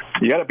gotta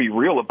be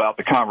real about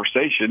the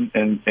conversation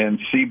and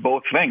see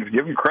both things.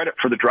 Give him credit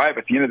for the drive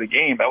at the end of the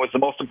game. That was the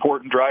most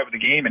important drive of the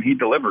game, and he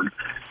delivered.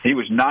 He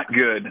was not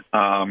good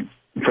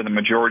for the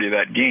majority of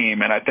that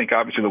game, and I think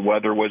obviously the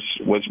weather was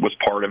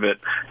part of it.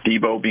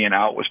 Debo being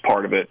out was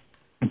part of it.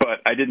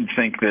 But I didn't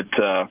think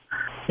that,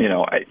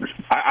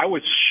 I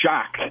was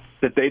shocked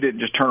that they didn't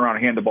just turn around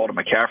and hand the ball to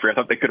McCaffrey. I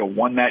thought they could have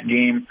won that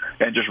game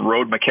and just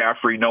rode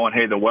McCaffrey knowing,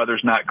 hey, the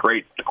weather's not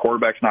great, the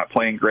quarterback's not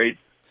playing great.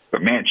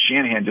 But, man,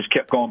 Shanahan just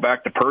kept going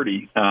back to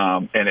Purdy,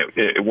 and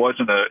it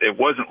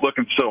wasn't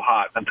looking so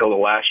hot until the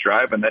last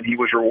drive, and then he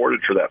was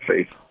rewarded for that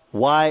faith.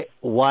 Why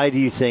do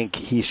you think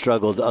he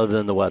struggled other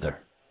than the weather?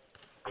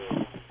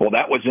 Well,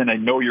 that was in a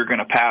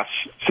know-you're-going-to-pass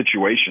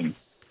situation.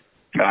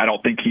 I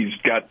don't think he's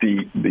got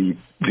the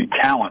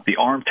talent, the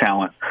arm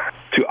talent,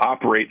 to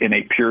operate in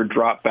a pure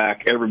drop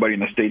back. Everybody in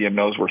the stadium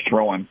knows we're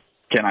throwing.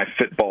 Can I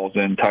fit balls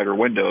in tighter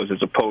windows,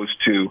 as opposed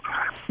to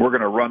we're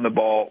going to run the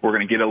ball, we're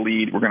going to get a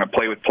lead, we're going to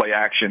play with play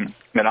action,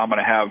 and I'm going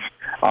to have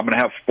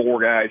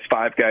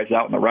 5 guys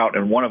out in the route,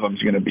 and one of them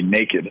is going to be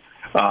naked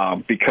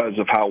because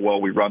of how well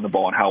we run the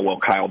ball and how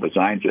well Kyle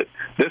designs it.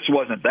 This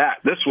wasn't that.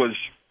 This was,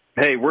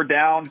 hey, we're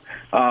down,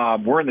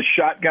 we're in the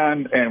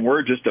shotgun, and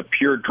we're just a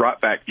pure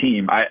drop-back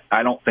team.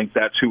 I don't think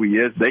that's who he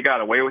is. They got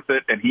away with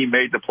it, and he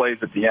made the plays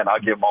at the end. I'll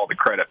give him all the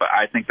credit, but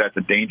I think that's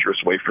a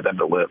dangerous way for them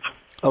to live.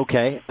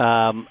 Okay.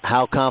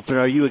 How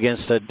confident are you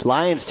against a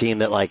Lions team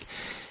that,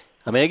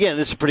 again,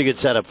 this is a pretty good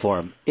setup for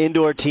them.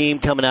 Indoor team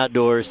coming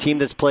outdoors, team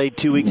that's played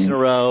 2 weeks in a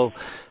row,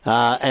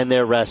 and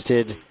they're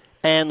rested.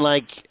 And,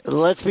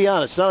 let's be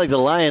honest, it's not like the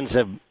Lions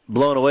have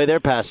blown away their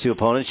past 2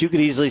 opponents. You could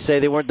easily say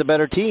they weren't the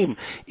better team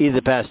either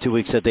the past 2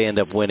 weeks that they end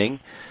up winning.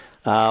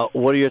 What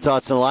are your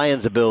thoughts on the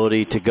Lions'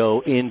 ability to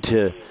go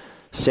into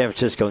San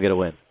Francisco and get a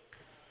win?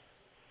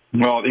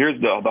 Well, here's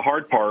the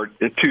hard part.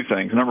 It's 2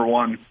 things. Number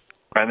one,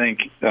 I think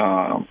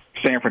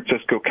San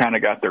Francisco kind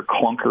of got their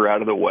clunker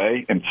out of the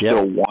way and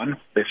still won.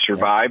 They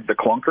survived the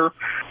clunker,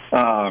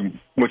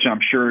 which I'm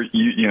sure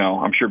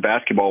I'm sure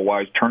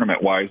basketball-wise,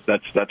 tournament-wise,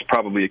 that's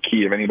probably a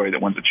key of anybody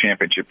that wins a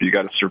championship. You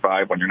got to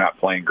survive when you're not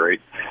playing great.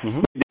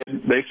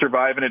 Mm-hmm. They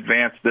survive in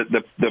advance.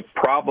 The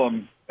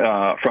problem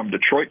from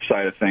Detroit's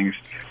side of things,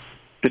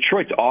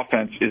 Detroit's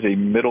offense is a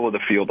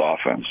middle-of-the-field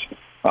offense.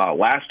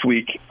 Last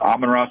week,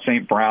 Amon-Ra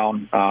St.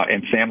 Brown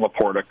and Sam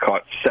Laporta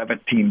caught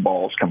 17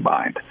 balls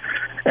combined.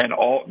 And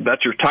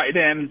that's your tight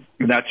end,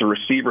 and that's a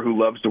receiver who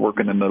loves to work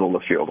in the middle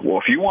of the field. Well,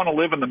 if you want to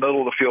live in the middle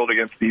of the field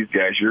against these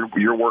guys,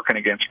 you're working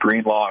against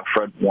Greenlaw and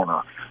Fred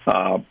Warner,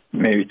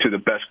 maybe two of the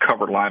best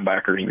covered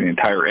linebackers in the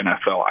entire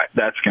NFL.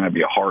 That's going to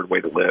be a hard way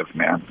to live,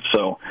 man.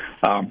 So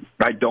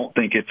I don't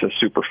think it's a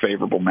super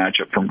favorable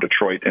matchup from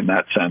Detroit in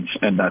that sense,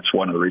 and that's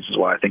one of the reasons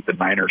why I think the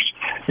Niners,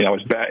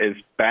 as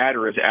bad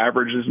or as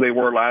average as they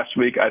were last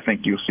week, I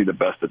think you'll see the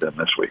best of them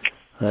this week.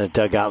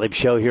 Doug Gottlieb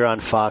Show here on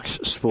Fox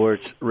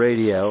Sports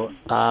Radio.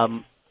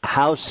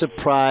 How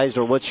surprised,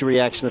 or what's your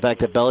reaction to the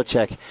fact that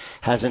Belichick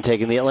hasn't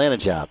taken the Atlanta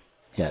job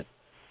yet?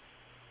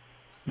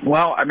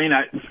 Well, I mean,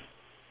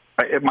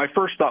 my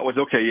first thought was,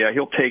 okay, yeah,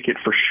 he'll take it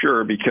for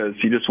sure because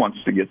he just wants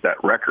to get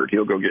that record.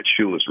 He'll go get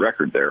Shula's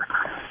record there.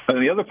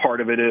 And the other part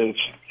of it is,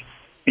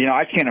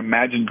 I can't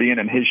imagine being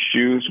in his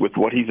shoes with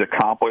what he's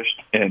accomplished,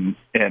 and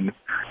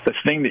the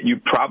thing that you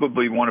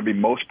probably want to be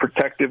most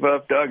protective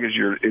of, Doug, is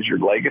your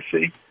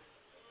legacy.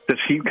 Does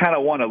he kind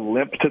of want to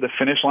limp to the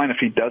finish line if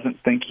he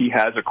doesn't think he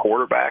has a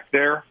quarterback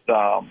there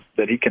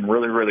that he can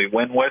really, really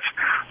win with,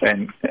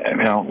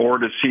 or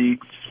does he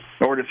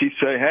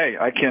say, hey,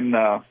 I can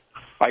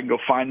go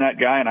find that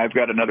guy and I've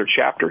got another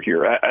chapter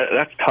here?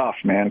 That's tough,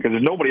 man, because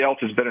nobody else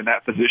has been in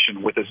that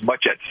position with as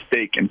much at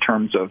stake in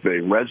terms of a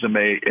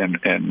resume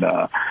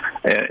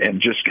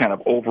and just kind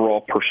of overall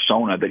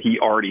persona that he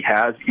already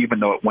has, even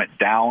though it went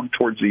down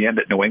towards the end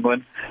at New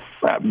England.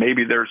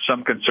 Maybe there's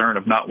some concern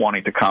of not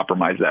wanting to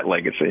compromise that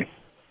legacy.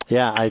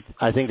 Yeah,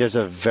 I think there's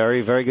a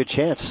very, very good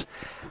chance.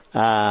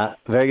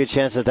 Very good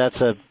chance that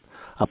that's a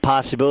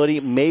possibility,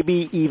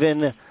 maybe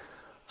even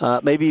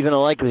a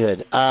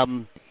likelihood.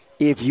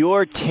 If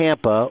you're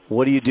Tampa,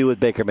 what do you do with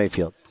Baker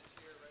Mayfield?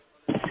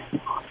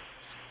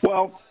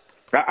 Well,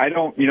 I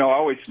don't,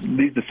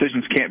 these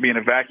decisions can't be in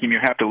a vacuum. You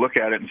have to look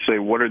at it and say,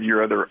 what are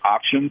your other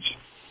options?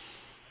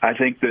 I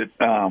think that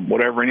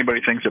whatever anybody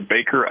thinks of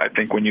Baker, I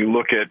think when you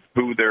look at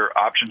who their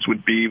options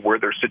would be, where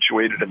they're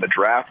situated in the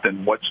draft,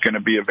 and what's going to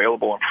be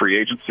available in free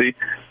agency,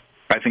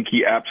 I think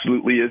he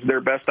absolutely is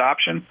their best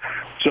option.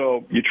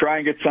 So you try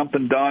and get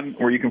something done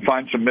where you can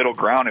find some middle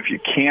ground. If you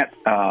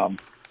can't,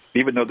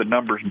 even though the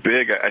number's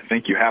big, I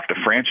think you have to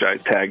franchise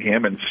tag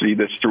him and see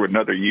this through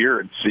another year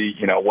and see,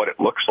 what it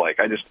looks like.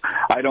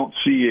 I don't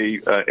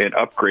see an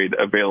upgrade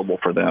available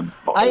for them.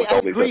 I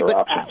agree,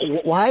 but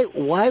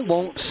why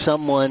won't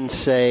someone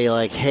say,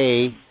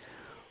 hey,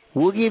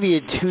 we'll give you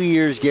 2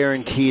 years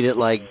guaranteed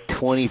at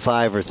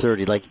 25 or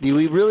 30? Do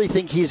we really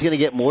think he's going to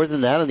get more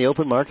than that on the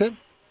open market?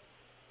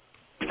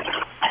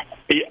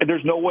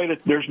 There's no way to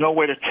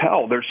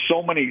tell.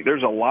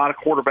 There's a lot of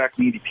quarterback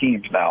needy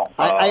teams now.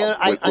 I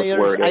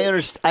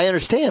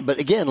understand, but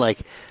again,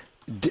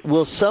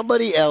 will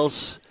somebody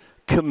else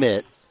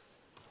commit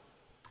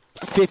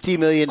 $50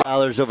 million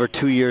over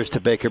 2 years to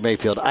Baker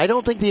Mayfield? I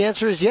don't think the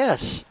answer is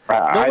yes.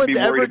 No one's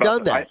ever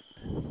done that.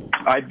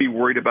 I'd be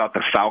worried about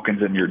the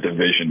Falcons in your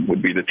division.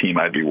 Would be the team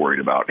I'd be worried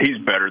about. He's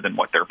better than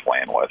what they're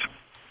playing with.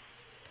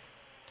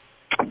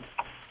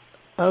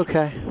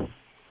 Okay.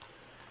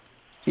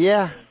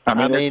 Yeah, I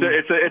mean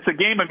it's a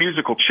game of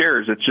musical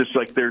chairs. It's just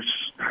there's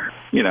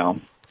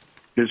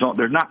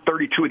not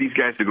 32 of these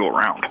guys to go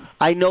around.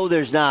 I know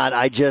there's not.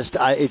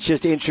 It's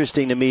just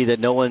interesting to me that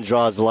no one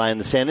draws the line in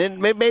the sand.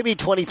 And maybe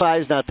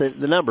 25 is not the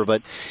number,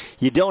 but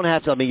you don't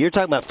have to. I mean, you're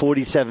talking about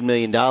 $47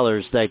 million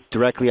that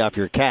directly off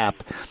your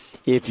cap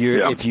if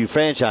you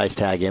franchise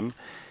tag him.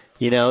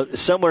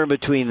 Somewhere in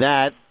between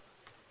that.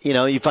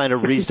 You find a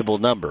reasonable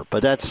number,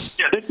 but that's...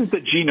 Yeah, this is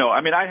the Geno.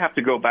 I mean, I have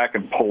to go back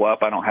and pull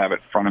up. I don't have it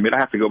in front of me. I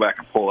have to go back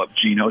and pull up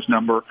Geno's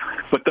number.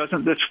 But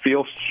doesn't this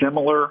feel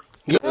similar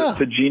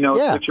to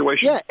Geno's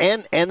situation? Yeah,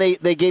 and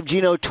they gave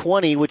Geno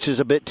 20, which is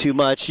a bit too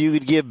much. You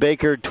could give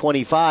Baker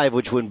 25,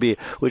 which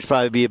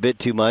probably be a bit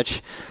too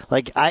much.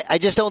 I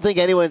just don't think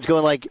anyone's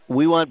going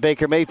we want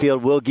Baker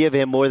Mayfield. We'll give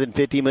him more than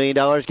 $50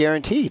 million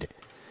guaranteed.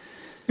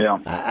 Yeah,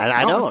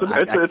 I know.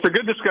 It's a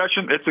good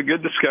discussion. It's a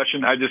good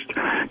discussion.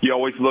 You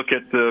always look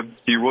at do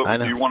you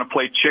want to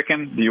play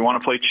chicken? Do you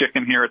want to play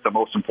chicken here at the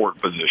most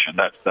important position?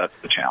 That's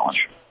the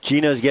challenge.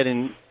 Gino's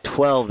getting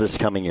 12 this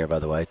coming year, by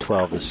the way.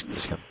 12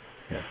 this coming.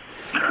 Yeah.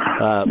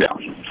 All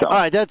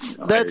right, that's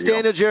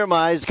Daniel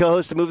Jeremiah,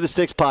 co-host of Move the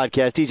Sticks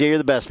podcast. DJ, you're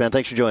the best, man.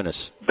 Thanks for joining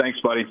us. Thanks,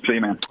 buddy. See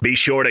you, man. Be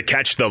sure to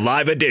catch the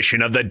live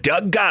edition of the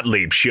Doug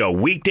Gottlieb Show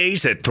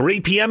weekdays at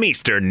 3 p.m.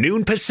 Eastern,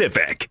 noon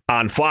Pacific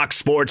on Fox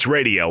Sports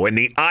Radio and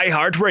the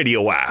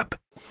iHeartRadio app.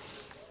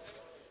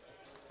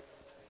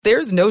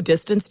 There's no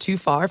distance too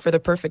far for the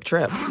perfect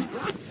trip.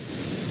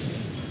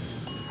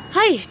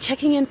 Hi,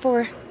 checking in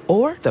for...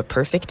 Or the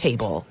perfect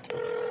table.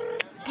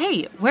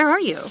 Hey, where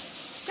are you?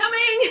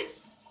 Coming!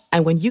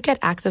 And when you get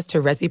access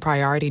to Resi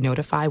Priority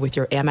Notify with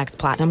your Amex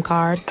Platinum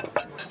card...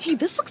 Hey,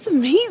 this looks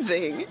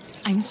amazing.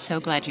 I'm so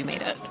glad you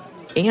made it.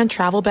 And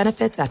travel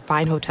benefits at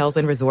fine hotels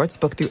and resorts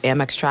booked through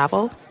Amex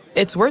Travel,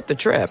 it's worth the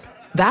trip.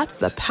 That's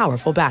the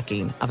powerful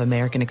backing of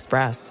American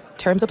Express.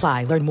 Terms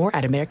apply. Learn more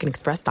at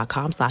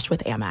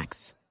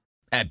americanexpress.com/withAmex.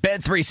 At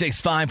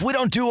Bet365, we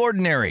don't do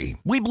ordinary.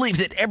 We believe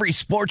that every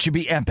sport should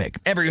be epic.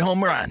 Every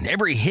home run,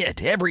 every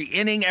hit, every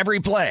inning, every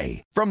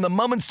play. From the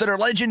moments that are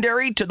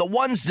legendary to the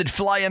ones that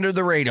fly under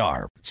the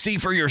radar. See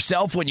for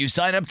yourself when you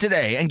sign up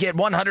today and get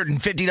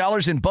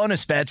 $150 in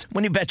bonus bets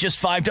when you bet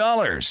just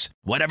 $5.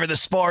 Whatever the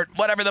sport,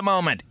 whatever the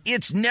moment,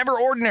 it's never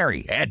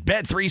ordinary at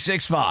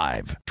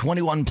Bet365.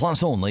 21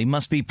 plus only.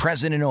 Must be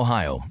present in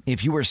Ohio.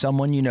 If you or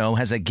someone you know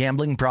has a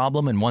gambling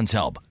problem and wants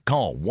help,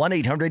 call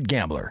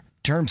 1-800-GAMBLER.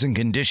 Terms and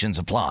conditions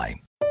apply.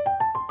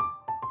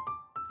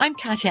 I'm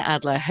Katya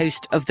Adler,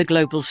 host of The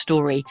Global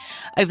Story.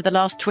 Over the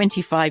last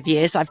 25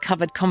 years, I've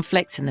covered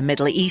conflicts in the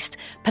Middle East,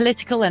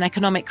 political and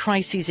economic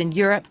crises in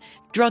Europe,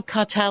 drug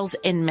cartels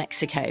in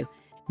Mexico.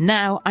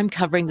 Now I'm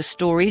covering the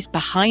stories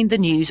behind the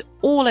news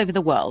all over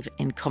the world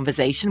in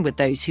conversation with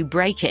those who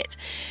break it.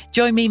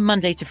 Join me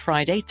Monday to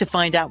Friday to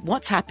find out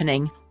what's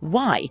happening,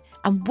 why,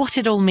 and what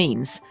it all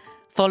means.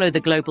 Follow The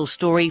Global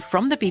Story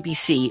from the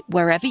BBC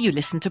wherever you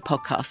listen to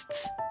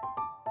podcasts.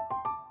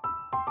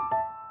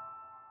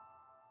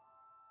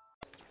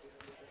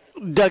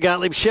 Doug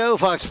Gottlieb Show,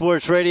 Fox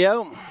Sports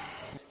Radio.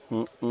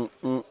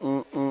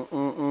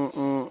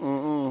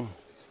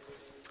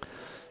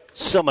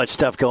 So much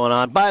stuff going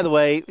on. By the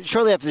way,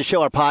 shortly after the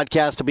show, our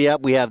podcast will be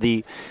up. We have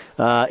the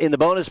In the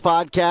Bonus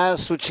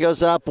podcast, which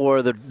goes up,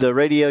 or the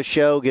radio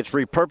show gets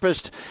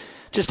repurposed.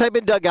 Just type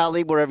in Doug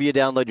Gottlieb wherever you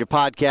download your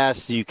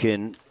podcasts. You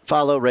can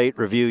follow, rate,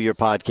 review your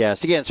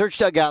podcast. Again, search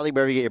Doug Gottlieb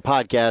wherever you get your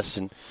podcasts,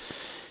 and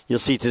you'll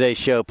see today's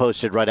show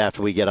posted right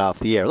after we get off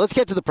the air. Let's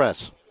get to the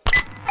press.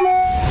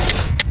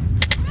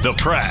 The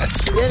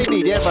press. Danny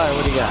B, Dan Meyer,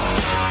 what do you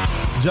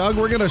got? Doug,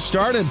 we're going to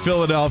start in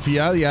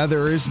Philadelphia. Yeah,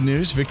 there is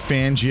news. Vic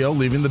Fangio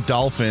leaving the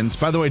Dolphins.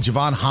 By the way,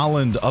 Javon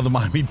Holland of the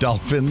Miami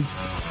Dolphins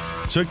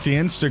took to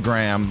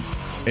Instagram,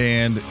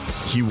 and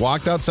he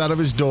walked outside of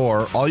his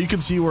door. All you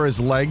could see were his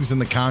legs in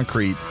the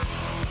concrete,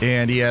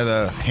 and he had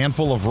a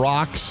handful of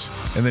rocks,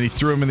 and then he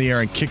threw them in the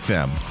air and kicked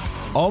them.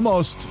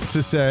 Almost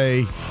to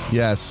say,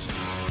 yes,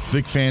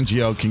 Vic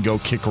Fangio can go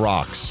kick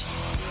rocks.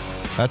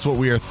 That's what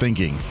we are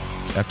thinking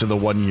after the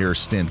 1-year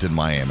stint in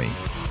Miami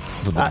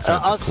for the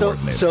defensive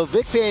coordinator. So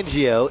Vic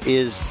Fangio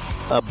is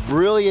a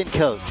brilliant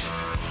coach,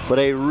 but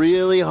a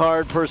really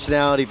hard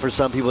personality for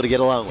some people to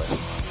get along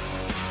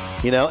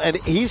with. You know, and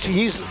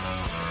he's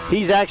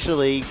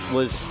actually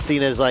was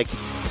seen as like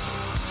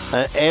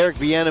Eric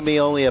Bieniemy,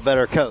 only a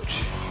better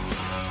coach.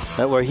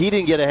 Where he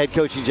didn't get a head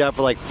coaching job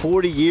for like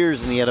 40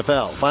 years in the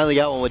NFL. Finally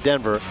got one with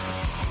Denver,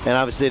 and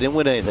obviously they didn't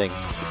win anything.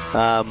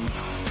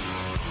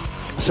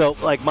 So,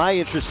 like, my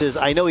interest is,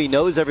 I know he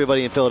knows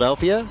everybody in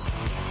Philadelphia,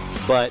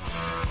 but,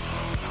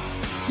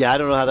 yeah, I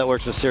don't know how that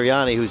works with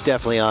Sirianni, who's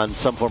definitely on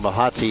some form of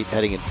hot seat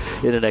heading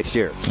into next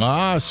year.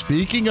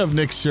 Speaking of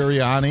Nick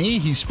Sirianni,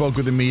 he spoke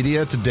with the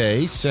media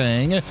today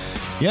saying,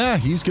 yeah,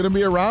 he's going to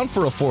be around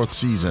for a fourth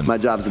season. My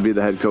job is to be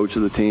the head coach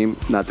of the team,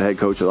 not the head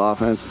coach of the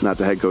offense, not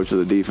the head coach of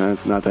the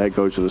defense, not the head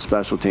coach of the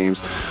special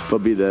teams, but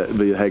be the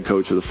head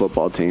coach of the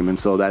football team. And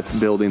so that's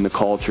building the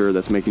culture,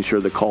 that's making sure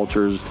the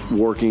culture's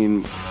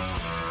working.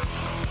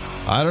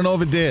 I don't know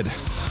if it did.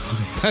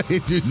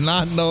 I do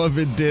not know if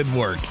it did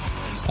work.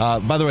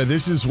 By the way,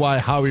 this is why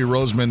Howie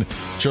Roseman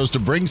chose to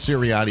bring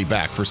Sirianni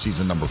back for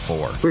season number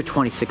 4. We're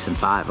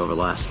 26-5 over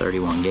the last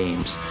 31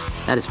 games.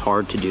 That is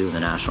hard to do in the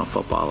National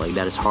Football League.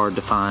 That is hard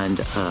to find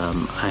a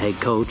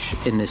head coach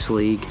in this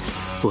league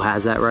who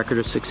has that record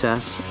of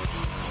success.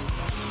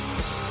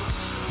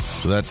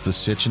 So that's the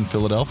sitch in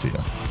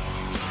Philadelphia.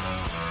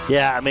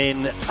 Yeah, I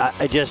mean,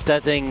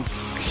 that thing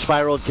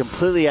spiraled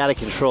completely out of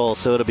control,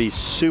 so it'll be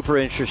super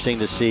interesting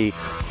to see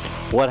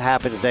what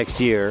happens next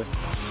year.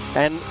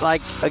 And,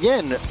 like,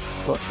 again,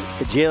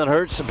 Jalen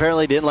Hurts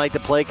apparently didn't like the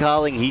play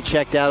calling. He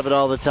checked out of it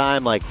all the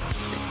time. Like,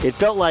 it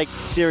felt like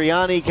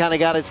Sirianni kind of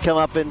got his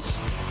comeuppance.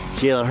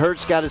 Jalen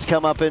Hurts got his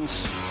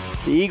comeuppance.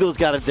 The Eagles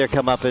got their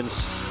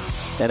comeuppance.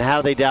 And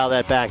how they dial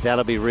that back,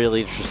 that'll be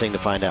really interesting to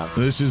find out.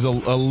 This is a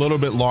little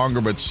bit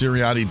longer, but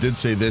Sirianni did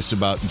say this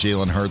about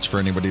Jalen Hurts for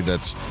anybody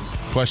that's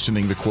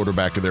questioning the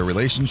quarterback of their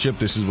relationship.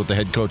 This is what the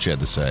head coach had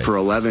to say. For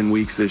 11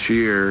 weeks this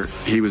year,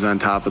 he was on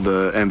top of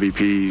the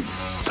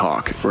MVP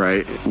talk,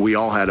 right? We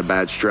all had a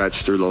bad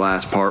stretch through the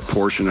last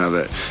portion of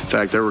it. In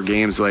fact, there were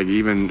games like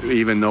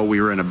even though we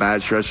were in a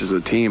bad stretch as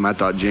a team, I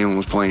thought Jalen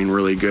was playing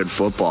really good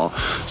football.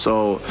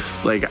 So,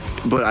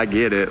 but I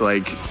get it.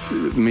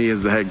 Me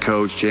as the head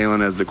coach,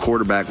 Jalen as the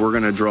quarterback, we're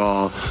going to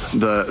draw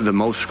the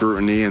most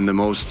scrutiny and the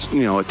most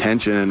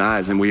attention and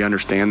eyes, and we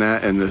understand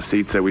that in the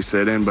seats that we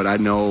sit in. But I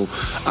know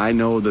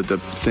that the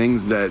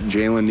things that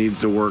Jalen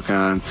needs to work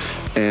on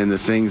and the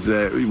things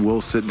that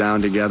we'll sit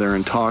down together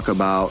and talk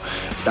about,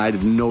 I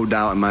have no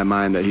doubt in my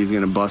mind that he's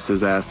going to bust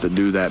his ass to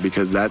do that,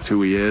 because that's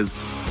who he is.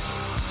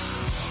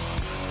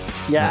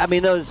 Yeah,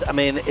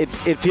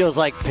 it feels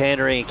like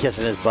pandering and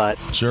kissing his butt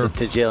to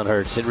Jalen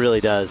Hurts. It really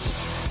does.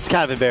 It's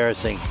kind of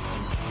embarrassing,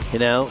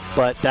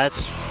 but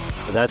that's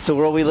the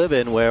world we live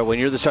in, where when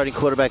you're the starting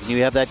quarterback and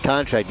you have that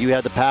contract, you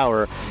have the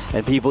power,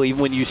 and people,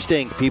 even when you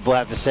stink, people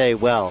have to say,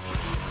 well,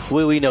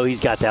 we know he's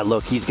got that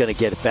look. He's going to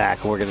get it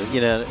back. We're going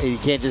to, you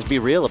can't just be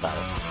real about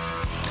it.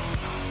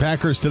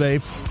 Packers today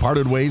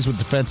parted ways with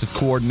defensive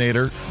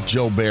coordinator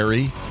Joe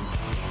Barry.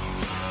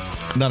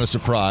 Not a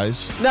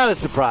surprise. Not a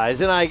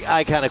surprise. And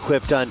I kind of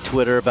quipped on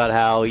Twitter about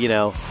how,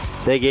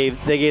 they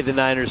gave the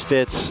Niners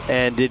fits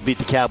and did beat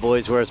the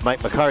Cowboys, whereas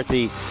Mike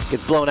McCarthy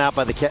gets blown out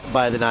by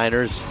the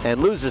Niners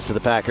and loses to the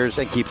Packers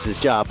and keeps his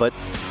job. But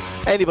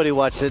anybody who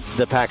watched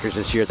the Packers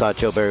this year thought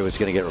Joe Barry was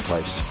going to get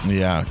replaced.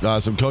 Yeah.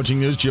 Some coaching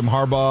news. Jim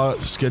Harbaugh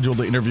scheduled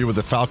to interview with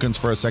the Falcons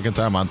for a second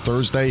time on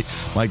Thursday.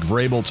 Mike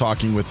Vrabel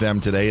talking with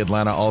them today.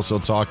 Atlanta also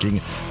talking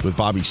with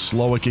Bobby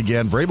Slowick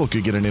again. Vrabel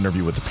could get an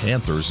interview with the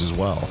Panthers as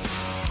well.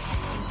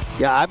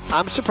 Yeah,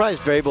 I'm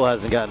surprised Vrabel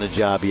hasn't gotten a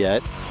job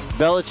yet.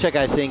 Belichick,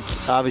 I think,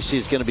 obviously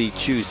is going to be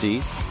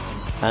choosy.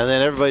 And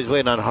then everybody's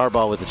waiting on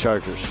Harbaugh with the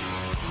Chargers.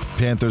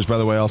 Panthers, by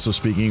the way, also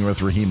speaking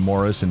with Raheem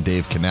Morris and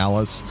Dave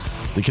Canales.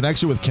 The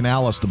connection with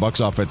Canales, the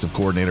Bucs offensive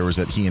coordinator, was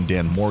that he and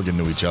Dan Morgan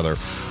knew each other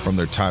from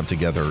their time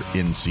together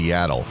in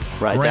Seattle.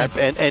 Right,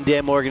 and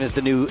Dan Morgan is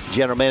the new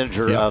general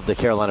manager of the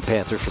Carolina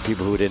Panthers, for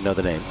people who didn't know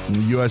the name.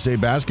 USA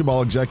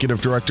Basketball Executive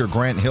Director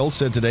Grant Hill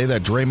said today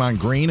that Draymond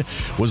Green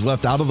was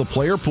left out of the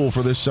player pool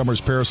for this summer's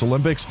Paris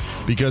Olympics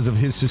because of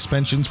his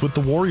suspensions with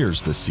the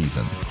Warriors this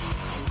season.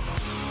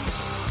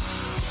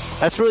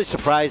 That's really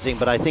surprising,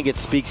 but I think it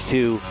speaks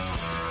to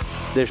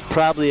there's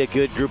probably a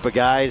good group of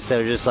guys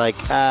that are just like,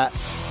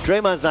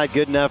 Draymond's not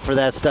good enough for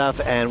that stuff,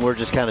 and we're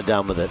just kind of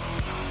done with it.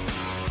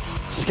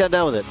 Just kind of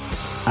done with it.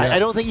 Yeah. I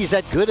don't think he's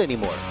that good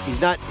anymore.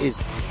 He's not.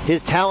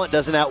 His talent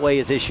doesn't outweigh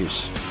his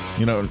issues.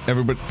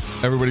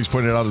 Everybody's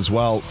pointed out as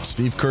well,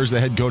 Steve Kerr's the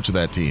head coach of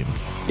that team.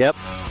 Yep.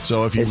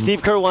 So if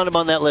Steve Kerr wanted him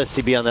on that list,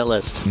 he'd be on that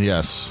list.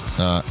 Yes,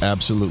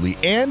 absolutely.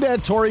 And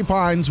at Torrey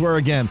Pines, where,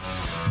 again,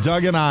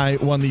 Doug and I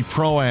won the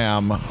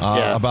Pro-Am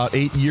about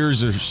 8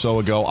 years or so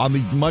ago on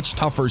the much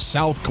tougher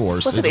South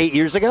course. Was it 8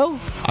 years ago?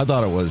 I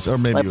thought it was, or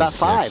maybe it was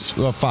 6.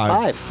 About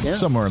 5. 5,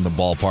 somewhere in the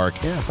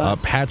ballpark. Yeah,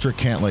 5. Patrick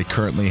Cantlay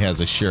currently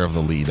has a share of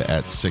the lead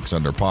at 6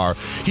 under par.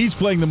 He's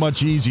playing the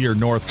much easier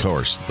North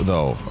course,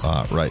 though,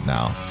 right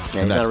now.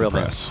 Yeah, and that's the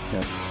press.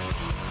 Yeah.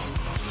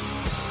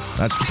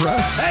 That's the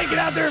press. Hey, get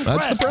out there and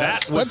press. That's the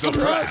press. That's the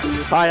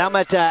press. All right, I'm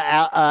at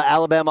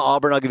Alabama,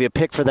 Auburn. I'll give you a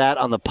pick for that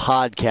on the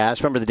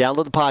podcast. Remember to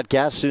download the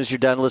podcast as soon as you're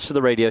done. Listen to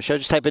the radio show.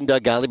 Just type in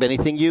Doug Gottlieb.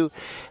 Anything you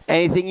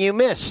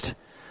missed.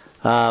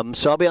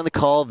 So I'll be on the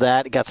call of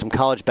that. Got some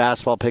college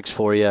basketball picks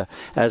for you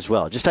as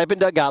well. Just type in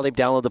Doug Gottlieb.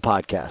 Download the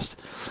podcast.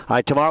 All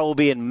right, tomorrow we'll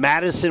be in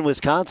Madison,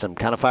 Wisconsin.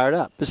 Kind of fired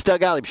up. This is Doug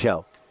Gottlieb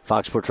Show,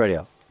 Fox Sports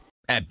Radio.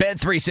 At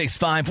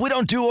Bet365, we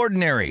don't do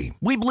ordinary.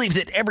 We believe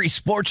that every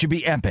sport should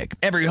be epic.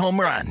 Every home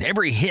run,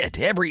 every hit,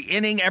 every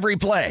inning, every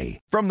play.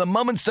 From the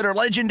moments that are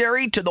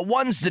legendary to the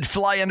ones that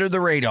fly under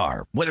the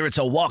radar. Whether it's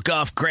a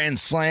walk-off grand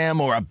slam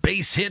or a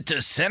base hit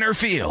to center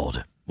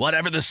field.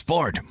 Whatever the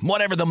sport,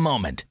 whatever the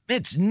moment.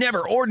 It's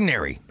never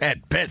ordinary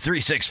at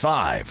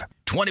Bet365.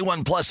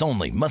 21 plus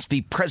only. Must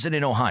be present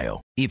in Ohio.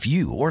 If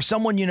you or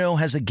someone you know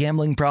has a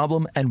gambling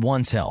problem and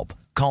wants help,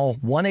 call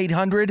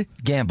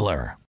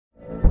 1-800-GAMBLER.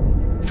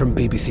 From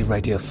BBC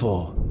Radio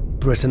 4,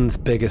 Britain's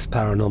biggest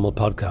paranormal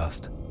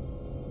podcast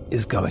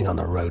is going on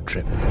a road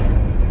trip.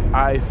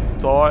 I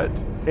thought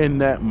in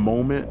that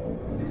moment,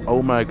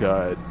 oh my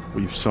God,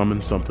 we've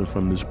summoned something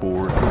from this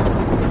board.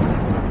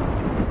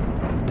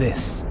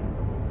 This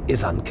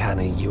is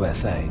Uncanny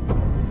USA.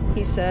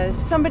 He says,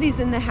 somebody's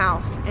in the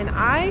house, and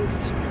I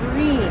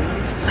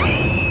screamed.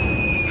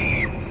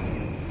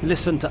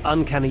 Listen to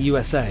Uncanny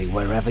USA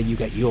wherever you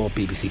get your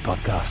BBC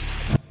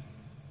podcasts,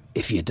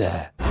 if you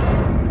dare.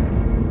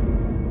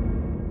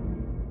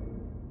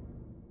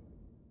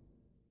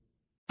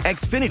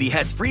 Xfinity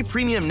has free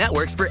premium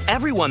networks for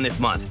everyone this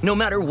month, no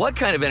matter what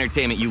kind of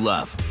entertainment you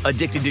love.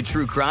 Addicted to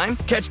true crime?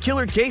 Catch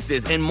killer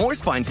cases and more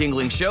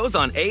spine-tingling shows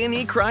on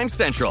A&E Crime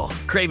Central.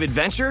 Crave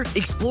adventure?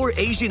 Explore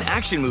Asian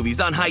action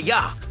movies on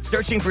Hi-YAH.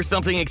 Searching for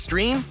something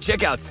extreme?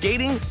 Check out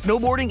skating,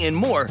 snowboarding, and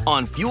more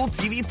on Fuel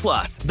TV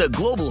Plus, the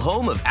global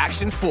home of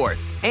action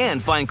sports.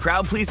 And find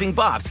crowd-pleasing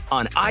bops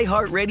on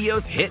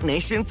iHeartRadio's Hit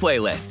Nation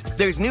playlist.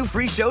 There's new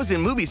free shows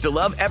and movies to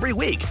love every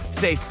week.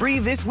 Say free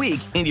this week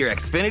in your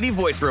Xfinity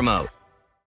voice remote.